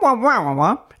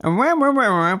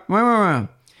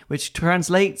 which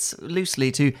translates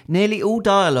loosely to nearly all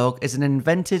dialogue is an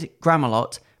invented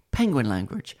Grammarlot penguin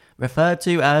language, referred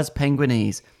to as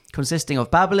Penguinese, consisting of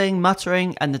babbling,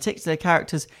 muttering, and the titular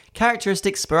character's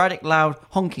characteristic sporadic loud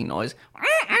honking noise.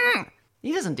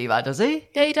 He doesn't do that, does he?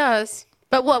 Yeah, he does.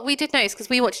 But what we did notice, because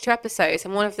we watched 2 episodes,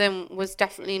 and one of them was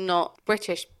definitely not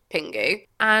British Pingu,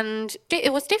 and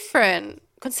it was different.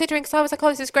 Considering, because I was like, oh,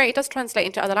 this is great, it does translate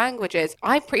into other languages.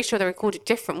 I'm pretty sure they recorded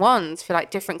different ones for like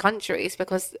different countries,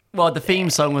 because Well, the theme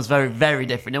song was very, very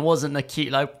different. It wasn't a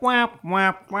cute, like, whap,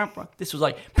 whap, whap, whap. This was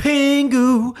like,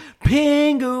 Pingu,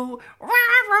 Pingu, wah,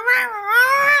 wah, wah,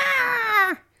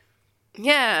 wah.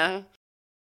 yeah.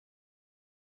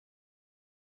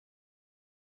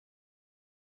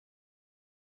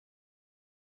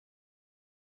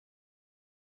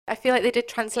 I feel like they did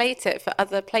translate it for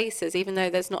other places, even though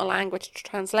there's not a language to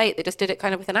translate. They just did it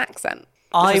kind of with an accent.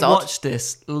 I was odd. watched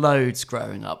this loads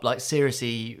growing up. Like,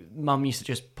 seriously, Mum used to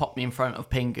just pop me in front of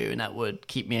Pingu and that would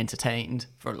keep me entertained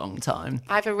for a long time.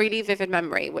 I have a really vivid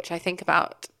memory, which I think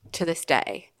about to this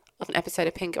day, of an episode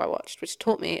of Pingu I watched, which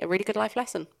taught me a really good life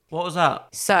lesson. What was that?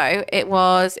 So it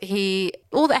was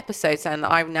all the episodes then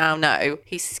that I now know,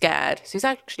 he's scared. So he's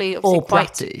actually obviously Or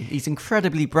quite... bratty. He's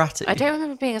incredibly bratty. I don't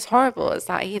remember being as horrible as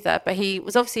that either, but he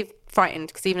was obviously frightened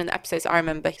because even in the episodes I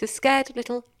remember, he was a scared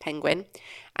little penguin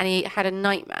and he had a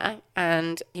nightmare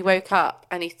and he woke up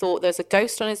and he thought there was a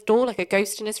ghost on his door, like a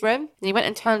ghost in his room. And he went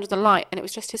and turned on the light and it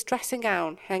was just his dressing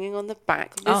gown hanging on the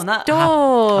back of his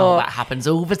door. That happens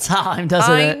all the time, doesn't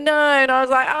I it? know. And I was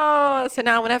like, oh. So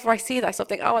now whenever I see that, I sort of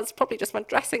think, oh, it's probably just my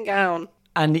dressing gown.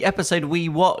 And the episode we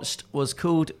watched was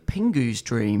called Pingu's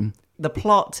Dream. The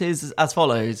plot is as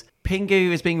follows.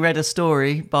 Pingu is being read a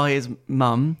story by his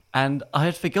mum, and I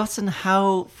had forgotten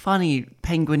how funny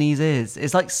Penguinese is.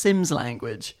 It's like Sims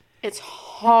language. It's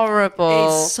horrible.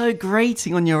 It's so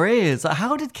grating on your ears. Like,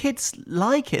 how did kids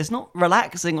like it? It's not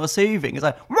relaxing or soothing. It's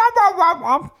like...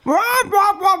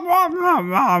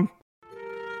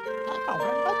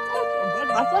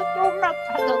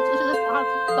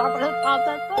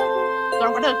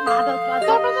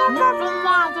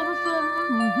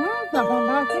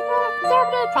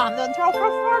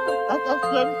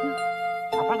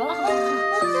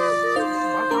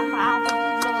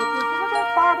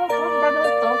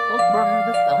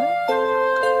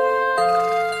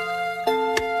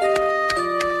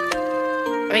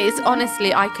 I mean, it's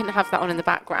honestly, I couldn't have that on in the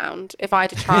background. If I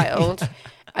had a child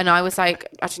and I was like,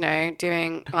 I don't know,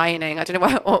 doing ironing. I don't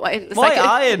know what it's Why like.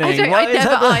 ironing? I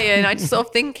never iron. I'm just sort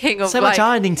of thinking of So like much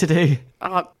ironing to do.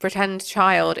 our pretend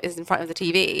child is in front of the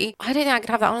TV. I don't think I could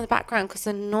have that on in the background because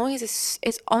the noise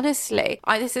is honestly,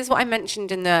 this is what I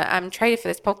mentioned in the trailer for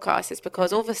this podcast, is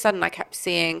because all of a sudden I kept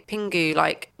seeing Pingu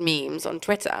like memes on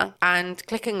Twitter and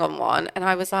clicking on one and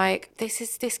I was like,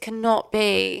 this cannot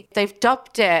be. They've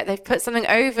dubbed it. They've put something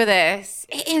over this.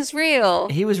 It is real.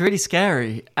 He was really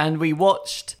scary. And we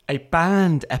watched a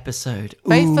banned episode.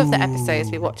 Both of the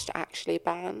episodes we watched are actually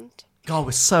banned. God, it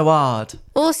was so hard.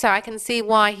 Also, I can see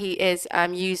why he is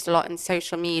used a lot in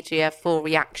social media for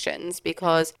reactions,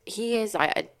 because he is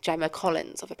like a Gemma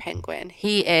Collins of a penguin.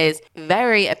 He is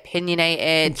very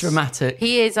opinionated. Dramatic.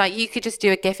 He is like, you could just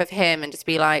do a gif of him and just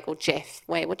be like, or GIF.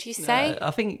 Wait, what do you say?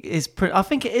 I think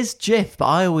it is GIF, but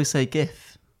I always say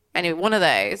GIF. Anyway, one of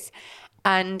those.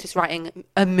 And just writing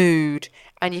a mood.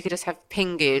 And you could just have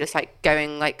Pingu just like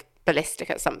going like ballistic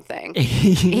at something.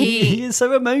 He is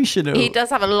so emotional. He does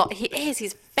have a lot.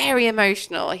 He's very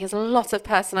emotional. He has a lot of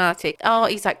personality. Oh,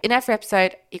 he's like, in every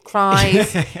episode, he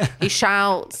cries, he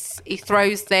shouts, he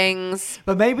throws things.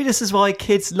 But maybe this is why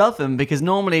kids love him, because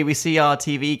normally we see our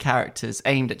TV characters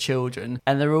aimed at children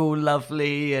and they're all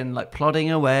lovely and like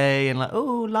plodding away and like,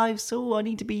 oh, I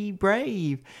need to be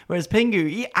brave. Whereas Pingu,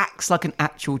 he acts like an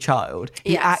actual child.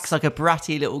 He Yes. acts like a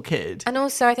bratty little kid. And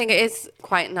also, I think it is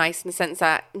quite nice in the sense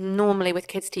that normally with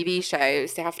kids' TV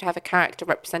shows, they have to have a character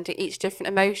representing each different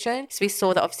emotion. So we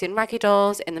saw that obviously in Raggy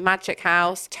Dolls, in The Magic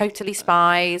House, Totally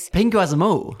Spies. Pingu has them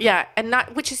all. Yeah, and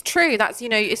that, which is true. That's,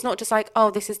 it's not just like,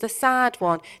 oh, this is the sad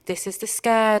one, this is the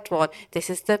scared one, this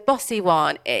is the bossy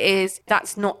one.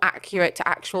 That's not accurate to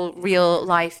actual real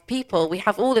life people. We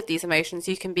have all of these emotions.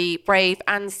 You can be brave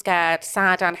and scared,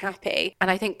 sad and happy. And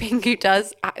I think Pingu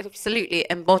does absolutely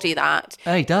embody that.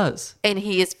 Oh, he does. And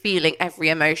he is feeling every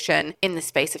emotion in the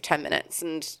space of 10 minutes.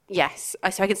 And yes,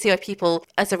 so I can see why people,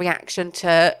 as a reaction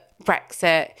to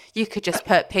Brexit, you could just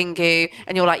put Pingu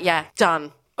and you're like, yeah,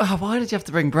 done. Oh, why did you have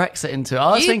to bring Brexit into it?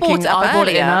 I was You thinking, brought it up I brought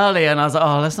it in earlier. earlier and I was like,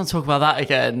 oh, let's not talk about that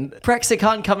again. Brexit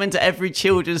can't come into every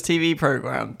children's TV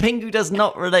programme. Pingu does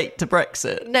not relate to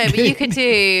Brexit. No, but you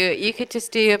could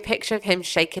just do a picture of him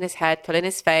shaking his head, pulling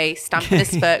his face, stamping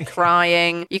his foot,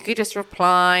 crying. You could just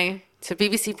reply to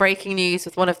BBC Breaking News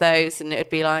with one of those and it would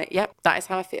be like, yep, that is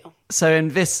how I feel. So in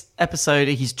this episode,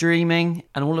 he's dreaming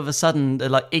and all of a sudden the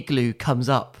like igloo comes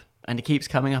up and he keeps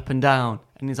coming up and down.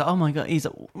 And he's like, oh my God, he's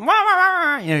like, wah,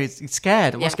 wah, wah. He's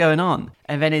scared. What's going on?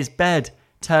 And then his bed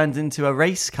turns into a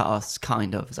race car,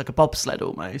 kind of. It's like a bobsled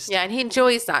almost. Yeah, and he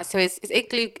enjoys that. So his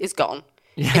igloo is gone.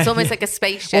 Yeah, It's almost yeah. like a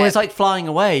spaceship. Or it's like flying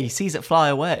away. He sees it fly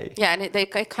away. Yeah, and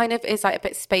it kind of is like a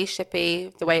bit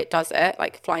spaceshipy the way it does it,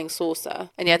 like flying saucer.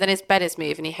 And yeah, then his bed is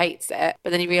moved and he hates it. But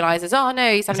then he realizes, oh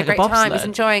no, he's having like a a great time. He's bobsled.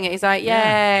 enjoying it. He's like,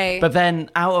 yay. But then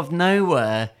out of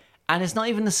nowhere, and it's not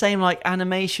even the same like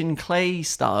animation clay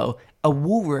style, a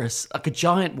walrus, like a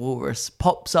giant walrus,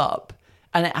 pops up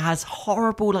and it has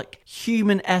horrible, like,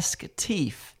 human-esque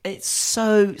teeth. It's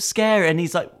so scary, and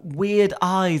he's like weird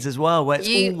eyes as well, where it's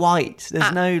all white.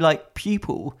 There's no like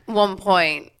pupil. One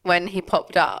point when he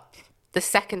popped up, the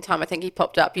second time I think he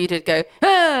popped up, you did go,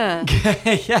 ah!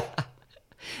 Yeah.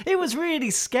 It was really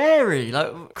scary,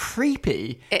 like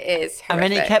creepy. It is horrific. And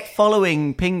then it kept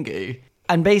following Pingu.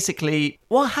 And basically,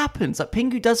 what happens? Like,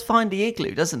 Pingu does find the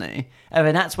igloo, doesn't he? And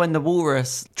then that's when the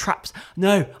walrus traps...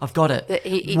 No, I've got it.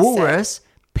 He eats Walrus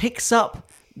picks up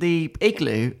the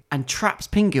igloo and traps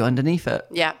Pingu underneath it.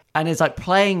 Yeah. And is like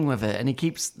playing with it, and he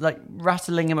keeps like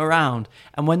rattling him around.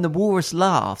 And when the walrus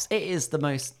laughs, it is the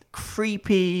most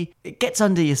creepy. It gets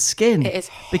under your skin. It is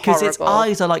because its horrible.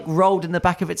 eyes are like rolled in the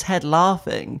back of its head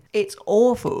laughing. It's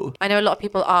awful. I know a lot of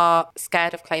people are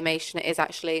scared of claymation. It is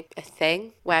actually a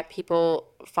thing where people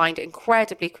find it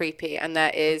incredibly creepy, and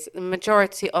there is the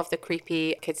majority of the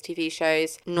creepy kids TV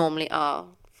shows normally are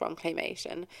from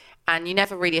claymation, and you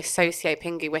never really associate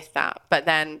Pingu with that. But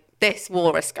then this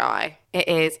walrus guy, it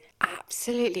is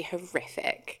absolutely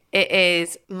horrific. It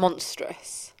is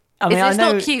monstrous. I mean, It's I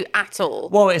know, not cute at all.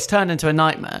 Well, it's turned into a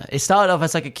nightmare. It started off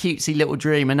as like a cutesy little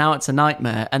dream, and now it's a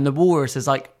nightmare. And the walrus is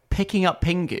like picking up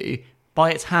Pingu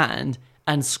by its hand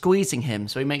and squeezing him,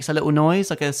 so he makes a little noise,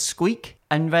 like a squeak.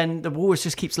 And then the walrus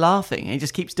just keeps laughing. He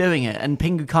just keeps doing it, and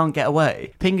Pingu can't get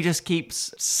away. Pingu just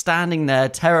keeps standing there,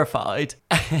 terrified.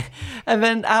 And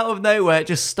then out of nowhere, it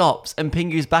just stops, and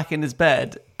Pingu's back in his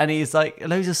bed. And he's like,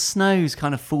 loads of snow's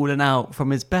kind of falling out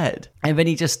from his bed. And then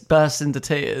he just bursts into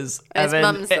tears. And and his then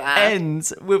mum's it there.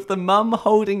 ends with the mum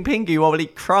holding Pingu while he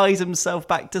cries himself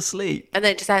back to sleep. And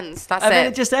then it just ends. That's And it. then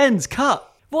it just ends. Cut.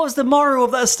 What's the moral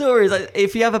of that story? It's like,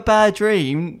 if you have a bad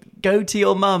dream, go to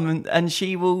your mum and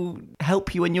she will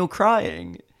help you when you're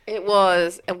crying. It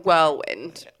was a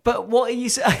whirlwind. But what are you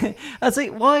saying? I was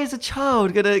like, why is a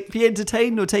child going to be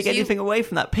entertained or take anything away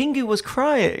from that? Pingu was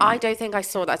crying. I don't think I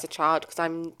saw that as a child because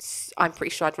I'm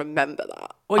pretty sure I'd remember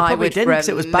that. Well, you I probably would didn't because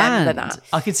it was remember banned. that.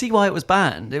 I can see why it was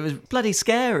banned. It was bloody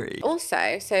scary.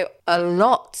 Also, so a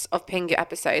lot of Pingu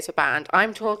episodes were banned.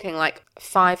 I'm talking like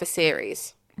 5 a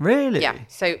series. Really? Yeah.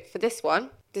 So for this one,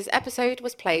 this episode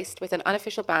was placed with an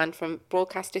unofficial ban from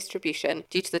broadcast distribution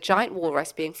due to the giant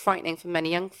walrus being frightening for many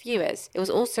young viewers. It was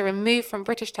also removed from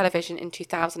British television in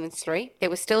 2003. It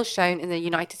was still shown in the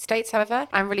United States, however,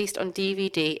 and released on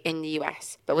DVD in the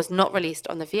US, but was not released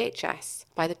on the VHS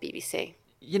by the BBC.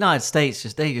 United States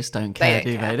they just don't care,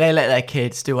 don't do care. they? They let their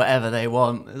kids do whatever they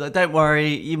want. Like, don't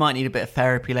worry, you might need a bit of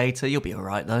therapy later. You'll be all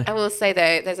right though. I will say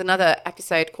though, there's another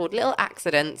episode called Little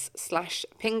Accidents /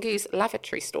 Pingu's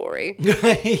Lavatory Story.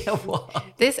 Yeah, what?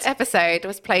 This episode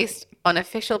was placed on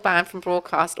official ban from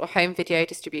broadcast or home video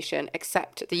distribution,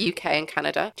 except the UK and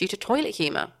Canada, due to toilet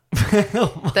humour.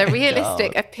 The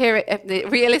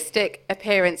realistic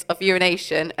appearance of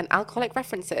urination and alcoholic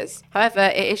references.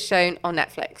 However, it is shown on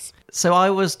Netflix. So I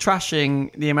was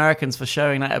trashing the Americans for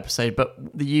showing that episode, but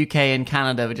the UK and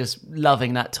Canada were just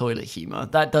loving that toilet humour.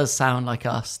 That does sound like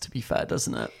us, to be fair,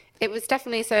 doesn't it? It was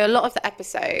definitely, so a lot of the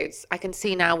episodes, I can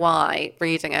see now why,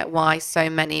 reading it, why so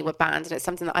many were banned. And it's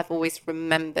something that I've always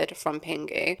remembered from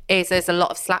Pingu, is there's a lot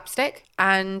of slapstick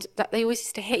and that they always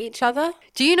used to hit each other.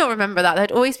 Do you not remember that?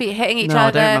 They'd always be hitting each No, I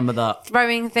other. don't remember that.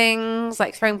 Throwing things,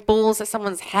 like throwing balls at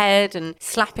someone's head and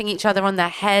slapping each other on their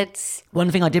heads. One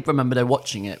thing I did remember though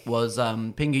watching it was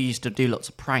Pingu used to do lots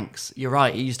of pranks. You're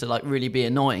right, he used to like really be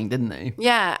annoying, didn't he?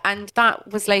 Yeah, and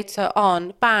that was later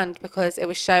on banned because it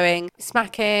was showing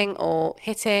smacking or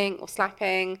hitting or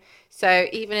slapping. So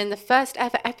even in the first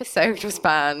ever episode was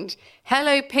banned.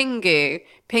 Hello Pingu.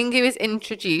 Pingu is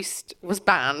introduced was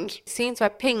banned. Scenes where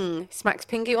Ping smacks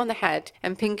Pingu on the head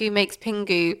and Pingu makes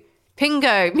Pingu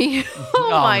Pingo me. Oh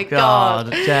my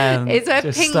god. Jen, It's where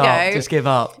just Pingo stop, just give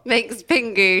up. makes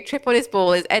Pingu trip on his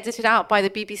ball is edited out by the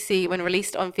BBC when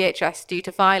released on VHS due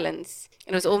to violence.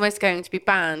 It was almost going to be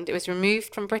banned. It was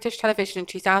removed from British television in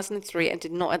 2003 and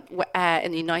did not air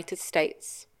in the United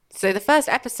States. So the first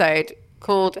episode,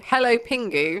 called Hello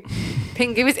Pingu,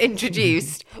 Pingu is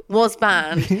introduced, was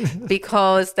banned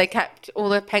because all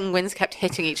the penguins kept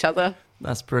hitting each other.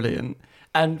 That's brilliant.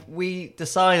 And we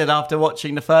decided after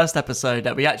watching the first episode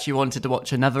that we actually wanted to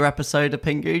watch another episode of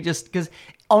Pingu, just because,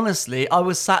 honestly, I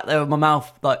was sat there with my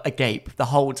mouth like agape the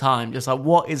whole time, just like,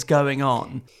 what is going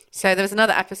on? So there was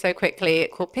another episode quickly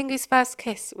called Pingu's First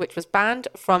Kiss, which was banned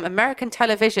from American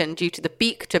television due to the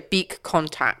beak-to-beak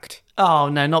contact. Oh,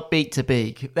 no, not beak to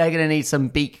beak. They're going to need some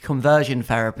beak conversion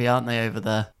therapy, aren't they, over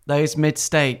there? Those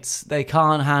mid-states, they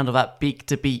can't handle that beak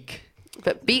to beak.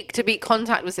 But beak-to-beak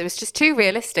contact it was just too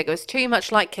realistic. It was too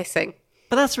much like kissing.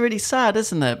 But that's really sad,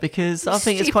 isn't it? Because I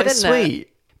think it's Stupid, quite isn't it?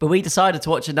 sweet. But we decided to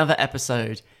watch another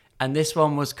episode, and this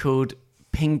one was called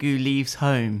Pingu leaves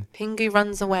home. Pingu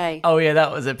runs away. Oh yeah,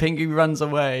 that was it. Pingu runs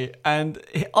away. And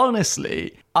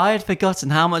honestly, I had forgotten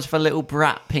how much of a little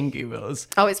brat Pingu was.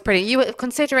 Oh, it's pretty. You were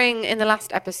considering in the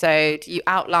last episode, you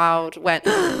out loud went,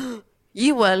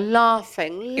 you were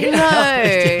laughing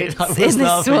loads I was in this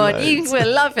laughing one. loads. You were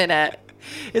loving it.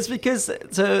 It's because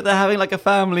so they're having like a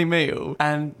family meal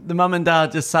and the mum and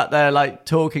dad just sat there like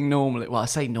talking normally. Well, I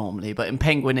say normally, but in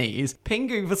Penguinese.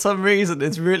 Pingu for some reason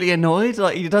is really annoyed.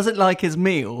 Like he doesn't like his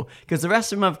meal because the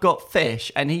rest of them have got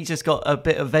fish and he just got a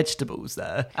bit of vegetables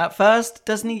there. At first,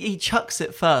 doesn't he? He chucks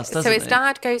it first, doesn't So he? his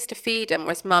dad goes to feed him, or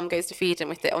his mum goes to feed him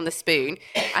with it on the spoon,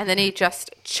 and then he just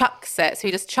chucks it. So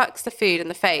he just chucks the food in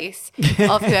the face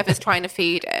of whoever's trying to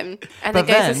feed him, and But then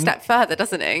goes then- a step further,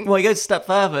 doesn't he? Well, he goes a step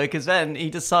further because then he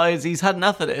decides he's had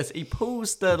enough of this. He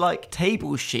pulls the like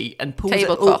table sheet and pulls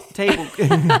Tablecloth.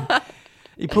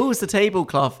 He pulls the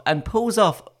tablecloth and pulls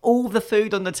off all the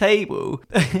food on the table.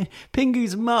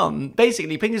 Pingu's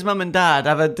mum and dad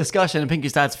have a discussion and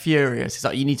Pingu's dad's furious. He's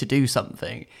like, you need to do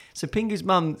something. So Pingu's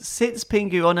mum sits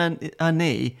Pingu on her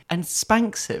knee and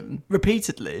spanks him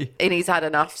repeatedly. And he's had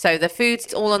enough. So the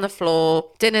food's all on the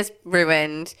floor, dinner's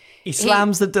ruined. He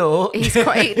slams the door.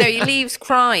 He leaves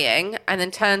crying and then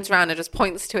turns around and just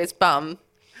points to his bum.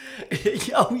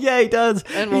 Oh yeah, he does.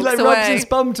 And He like walks rubs away. his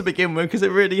bum to begin with because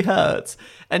it really hurts.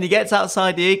 And he gets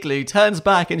outside the igloo, turns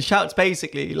back and shouts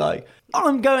basically like,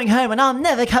 I'm going home and I'm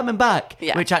never coming back.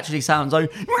 Yeah. Which actually sounds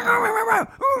like...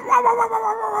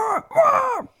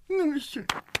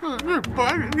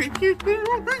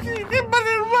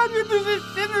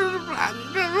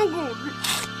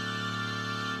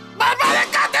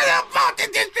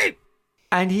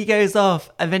 And he goes off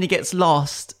and then he gets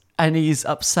lost and he's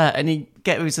upset and he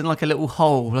goes in like a little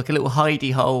hole, like a little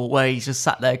hidey hole where he's just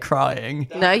sat there crying.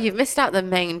 No, you've missed out the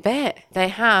main bit. They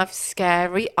have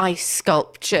scary ice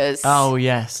sculptures. Oh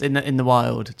yes, in the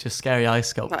wild, just scary ice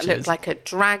sculptures. That looks like a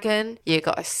dragon. You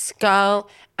got a skull,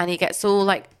 and he gets all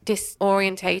like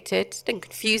disorientated and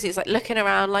confused. He's like looking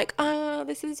around, like, "Ah,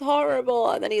 this is horrible."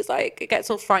 And then he's like, it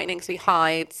gets all frightening, so he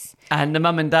hides. And the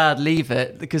mum and dad leave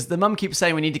it because the mum keeps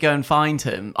saying we need to go and find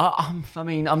him.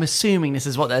 I'm assuming this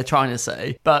is what they're trying to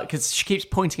say, but because she keeps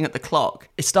pointing at the clock.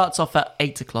 It starts off at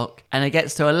 8 o'clock and it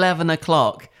gets to 11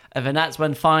 o'clock. And then that's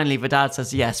when finally the dad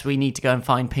says, yes, we need to go and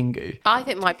find Pingu. I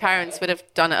think my parents would have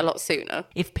done it a lot sooner.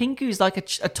 If Pingu's like a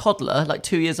toddler, like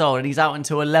 2 years old, and he's out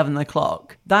until 11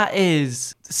 o'clock, that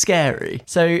is scary.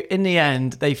 So in the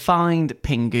end, they find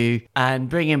Pingu and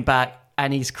bring him back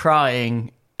and he's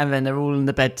crying. And then they're all in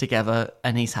the bed together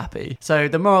and he's happy. So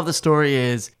the moral of the story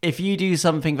is, if you do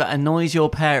something that annoys your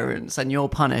parents and you're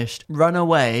punished, run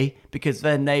away because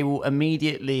then they will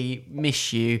immediately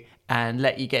miss you and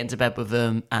let you get into bed with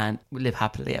them and live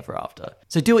happily ever after.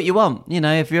 So do what you want. You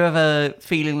know, if you're ever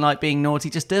feeling like being naughty,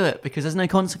 just do it because there's no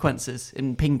consequences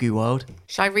in Pingu world.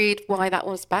 Shall I read why that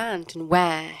was banned and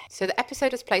where? So the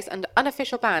episode is placed under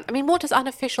unofficial ban. I mean, what does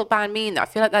unofficial ban mean? I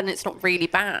feel like then it's not really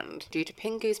banned. Due to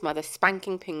Pingu's mother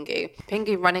spanking Pingu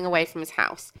running away from his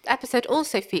house. The episode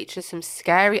also features some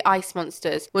scary ice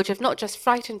monsters, which have not just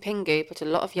frightened Pingu, but a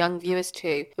lot of young viewers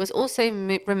too. It was also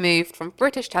removed from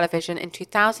British television in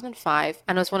 2005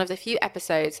 and was one of the few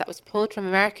episodes that was pulled from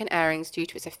American airings due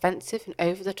to its offensive and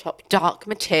over-the-top dark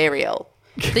material.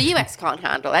 The US can't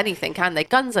handle anything, can they?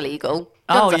 Guns are legal.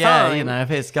 Guns Oh are yeah, fine. you know,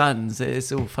 if it's guns,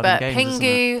 it's all fun But and games. isn't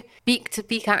it? Pingu,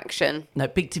 beak-to-beak action. No,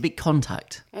 beak-to-beak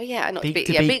contact. Oh yeah, not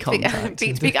Beak-to-beak contact.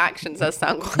 beak-to-beak actions does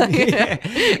sound quite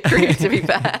crude, to be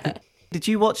fair. Did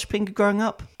you watch Pingu growing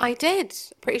up? I did.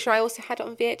 Pretty sure I also had it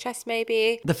on VHS,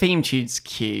 maybe. The theme tune's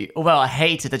cute, although I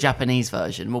hated the Japanese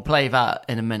version. We'll play that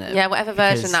in a minute. Yeah, whatever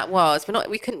version because- that was.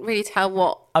 We couldn't really tell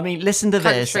what. I mean, listen to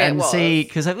this country it and was. see,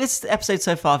 because this episode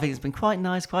so far, I think it's been quite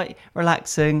nice, quite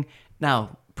relaxing.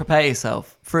 Now, prepare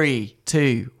yourself. 3,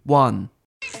 2, 1.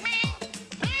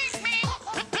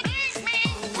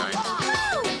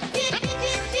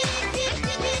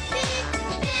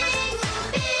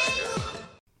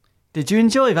 Did you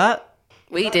enjoy that?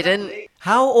 We didn't.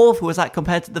 How awful was that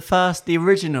compared to the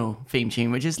original theme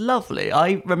tune, which is lovely?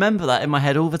 I remember that in my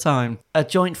head all the time. A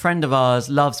joint friend of ours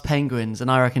loves penguins, and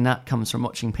I reckon that comes from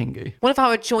watching Pingu. One of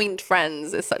our joint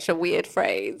friends is such a weird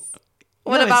phrase.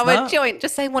 One No, of it's our not. joint.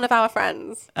 Just say one of our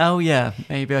friends. Oh yeah,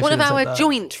 maybe I One should of have our said that.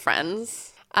 joint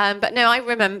friends. But no, I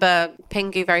remember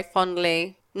Pingu very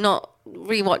fondly. Not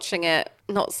rewatching it.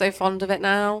 not so fond of it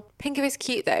now. Pingu is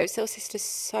cute though. His little sister's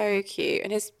so cute,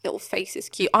 and his little face is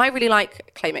cute. I really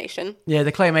like claymation. Yeah,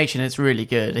 the claymation is really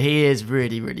good. He is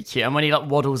really, really cute. And when he like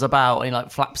waddles about and he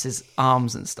like flaps his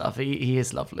arms and stuff, he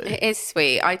is lovely. It is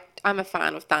sweet. I'm a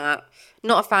fan of that.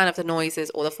 Not a fan of the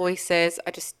noises or the voices.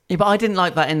 Yeah, but I didn't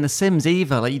like that in The Sims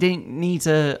either. Like, you didn't need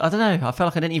to, I don't know, I felt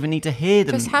like I didn't even need to hear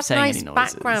them just have saying nice any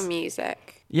noises. background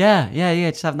music. Yeah,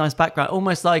 just have nice background.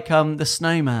 Almost like The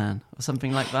Snowman or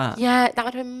something like that. Yeah, that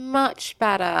would have been much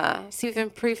better. See, we've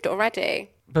improved it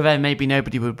already. But then maybe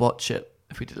nobody would watch it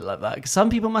if we did it like that. Because some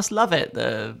people must love it.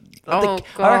 I reckon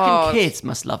God. kids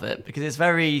must love it because it's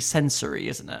very sensory,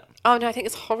 isn't it? Oh no, I think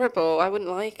it's horrible. I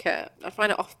wouldn't like it. I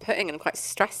find it off-putting and quite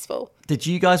stressful. Did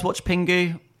you guys watch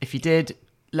Pingu? If you did,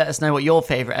 let us know what your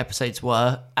favourite episodes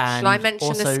were. And Shall I mention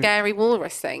also... the scary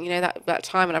walrus thing? You know, that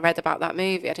time when I read about that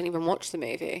movie, I didn't even watch the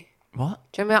movie. What?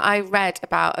 Do you remember I read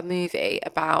about a movie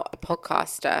about a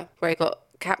podcaster where he got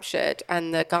captured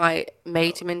and the guy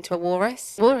made him into a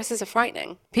walrus? Walruses are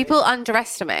frightening. People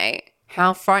underestimate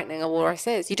how frightening a walrus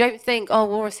is. You don't think, oh,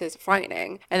 walruses are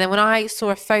frightening. And then when I saw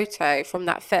a photo from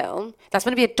that film, that's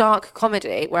going to be a dark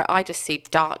comedy where I just see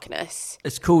darkness.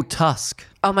 It's called Tusk.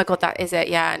 Oh my God, that is it,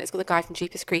 yeah. And it's got the guy from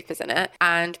Jeepers Creepers in it.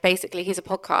 And basically he's a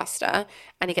podcaster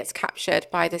and he gets captured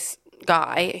by this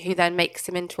guy who then makes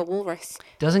him into a walrus.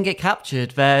 Doesn't get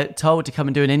captured. They're told to come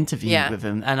and do an interview Yeah. with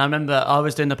him. And I remember I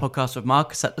was doing the podcast with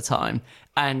Marcus at the time,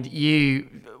 and you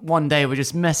one day were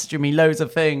just messaging me loads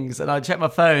of things, and I checked my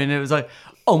phone and it was like,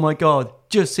 oh my God,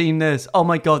 just seen this. Oh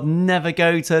my God, never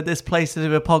go to this place to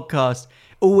do a podcast.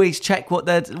 Always check what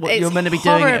you're meant to be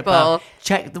doing it about. horrible.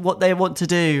 Check what they want to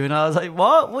do. And I was like,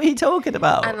 what? What are you talking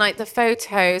about? And like the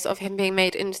photos of him being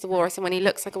made into the walrus, and when he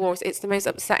looks like a walrus, it's the most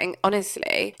upsetting.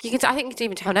 Honestly, I think you can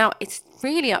even tell now. It's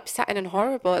really upsetting and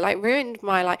horrible. It like ruined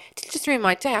my life. It just ruined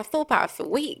my day. I thought about it for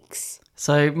weeks.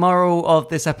 So, moral of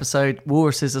this episode: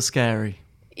 walruses are scary.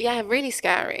 Yeah, really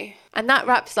scary. And that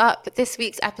wraps up this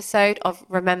week's episode of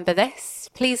Remember This.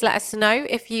 Please let us know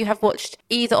if you have watched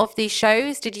either of these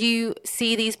shows. Did you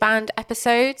see these banned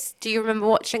episodes? Do you remember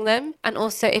watching them? And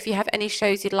also, if you have any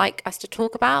shows you'd like us to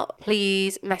talk about,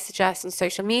 please message us on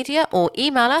social media or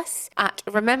email us at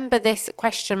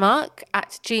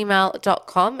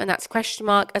rememberthis@gmail.com. And that's question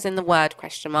mark as in the word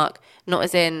question mark, not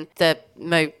as in the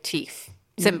motif.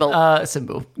 Symbol.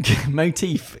 Symbol.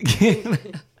 Motif.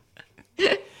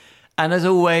 And as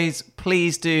always,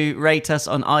 please do rate us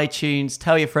on iTunes.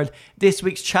 Tell your friend. This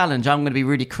week's challenge, I'm going to be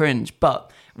really cringe,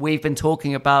 but we've been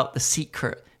talking about The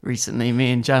Secret recently,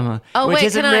 me and Gemma, which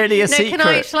isn't really a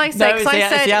secret. Shall I say? Because I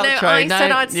said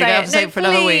I'd say you're going to have to save it for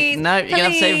another week. please, No, you're going to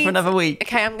have to save it for another week.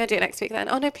 Okay, I'm going to do it next week then.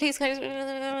 Oh no, please.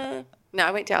 No,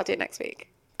 I won't do it. I'll do it next week.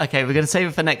 Okay, we're going to save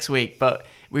it for next week, but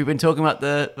we've been talking about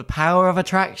the power of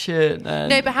attraction.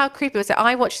 No, but how creepy was it?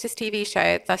 I watched this TV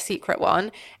show, The Secret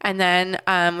one, and then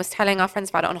was telling our friends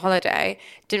about it on holiday.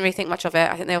 Didn't really think much of it.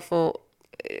 I think they all thought,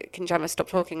 can Gemma stop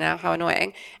talking now? How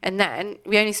annoying. And then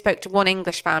we only spoke to one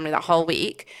English family that whole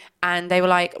week, and they were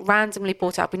like randomly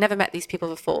brought up. We never met these people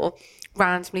before.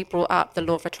 Randomly brought up the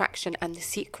law of attraction and The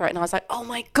Secret, and I was like, oh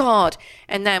my God.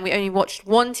 And then we only watched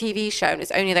one TV show, and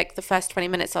it's only like the first 20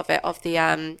 minutes of it, of the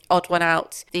Odd One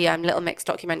Out, the Little Mix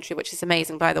documentary, which is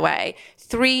amazing, by the way.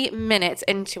 3 minutes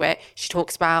into it, she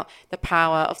talks about the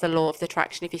power of the law of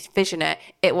attraction. If you vision it,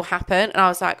 it will happen. And I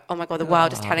was like, oh my God, the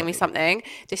world is telling me something.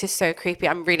 This is so creepy.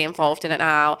 I'm really involved in it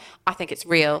now. I think it's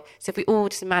real. So if we all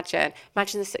just imagine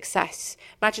the success.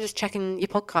 Imagine just checking your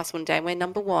podcast one day and we're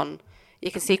number one. You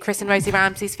can see Chris and Rosie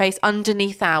Ramsey's face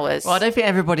underneath ours. Well, I don't think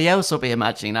everybody else will be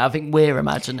imagining that. I think we're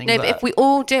imagining that. No, but if we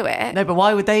all do it... No, but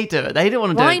why would they do it? They don't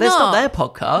want to do it. That's not their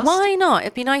podcast. Why not?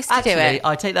 It'd be nice to do it. Actually,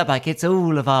 I take that back. It's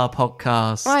all of our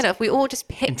podcasts. Why not? If we all just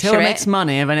picture Until it makes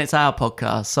money, and then it's our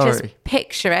podcast. Sorry. Just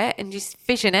picture it and just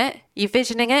vision it. You're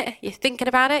visioning it. You're thinking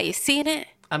about it. You're seeing it.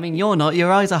 I mean, you're not.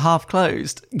 Your eyes are half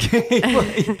closed.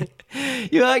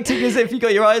 You're acting as if you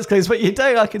got your eyes closed, but you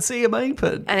don't. I can see them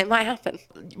open. And it might happen.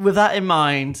 With that in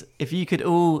mind, if you could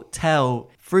all tell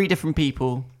 3 different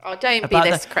people... Oh, don't be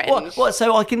this cringe. What?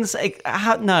 So I can say...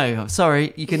 no,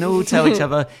 sorry. You can all tell each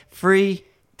other 3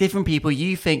 different people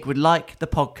you think would like the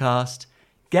podcast.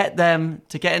 Get them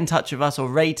to get in touch with us or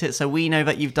rate it so we know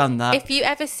that you've done that. If you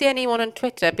ever see anyone on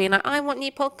Twitter being like, I want new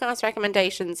podcast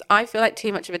recommendations, I feel like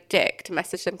too much of a dick to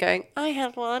message them going, I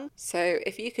have one. So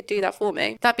if you could do that for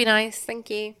me, that'd be nice. Thank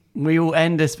you. We will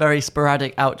end this very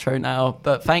sporadic outro now,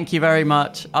 but thank you very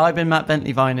much. I've been Matt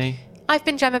Bentley-Viney. I've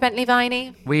been Gemma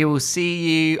Bentley-Viney. We will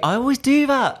see you... I always do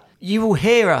that. You will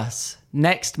hear us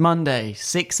next Monday,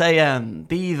 6 a.m.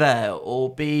 Be there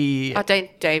or be... Oh,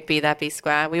 don't be there, be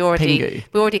square. We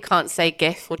already can't say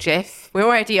GIF or GIF. We're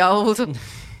already old.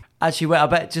 Actually, wait, I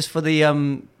bet just for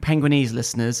the Penguinese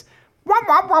listeners.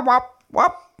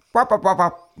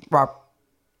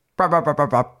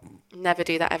 Never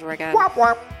do that ever again.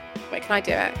 Wait, can I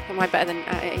do it? Am I better than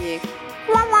you?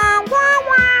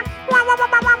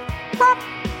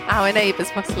 Our neighbours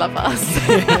must love us.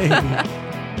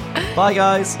 Bye,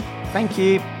 guys. Thank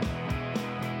you.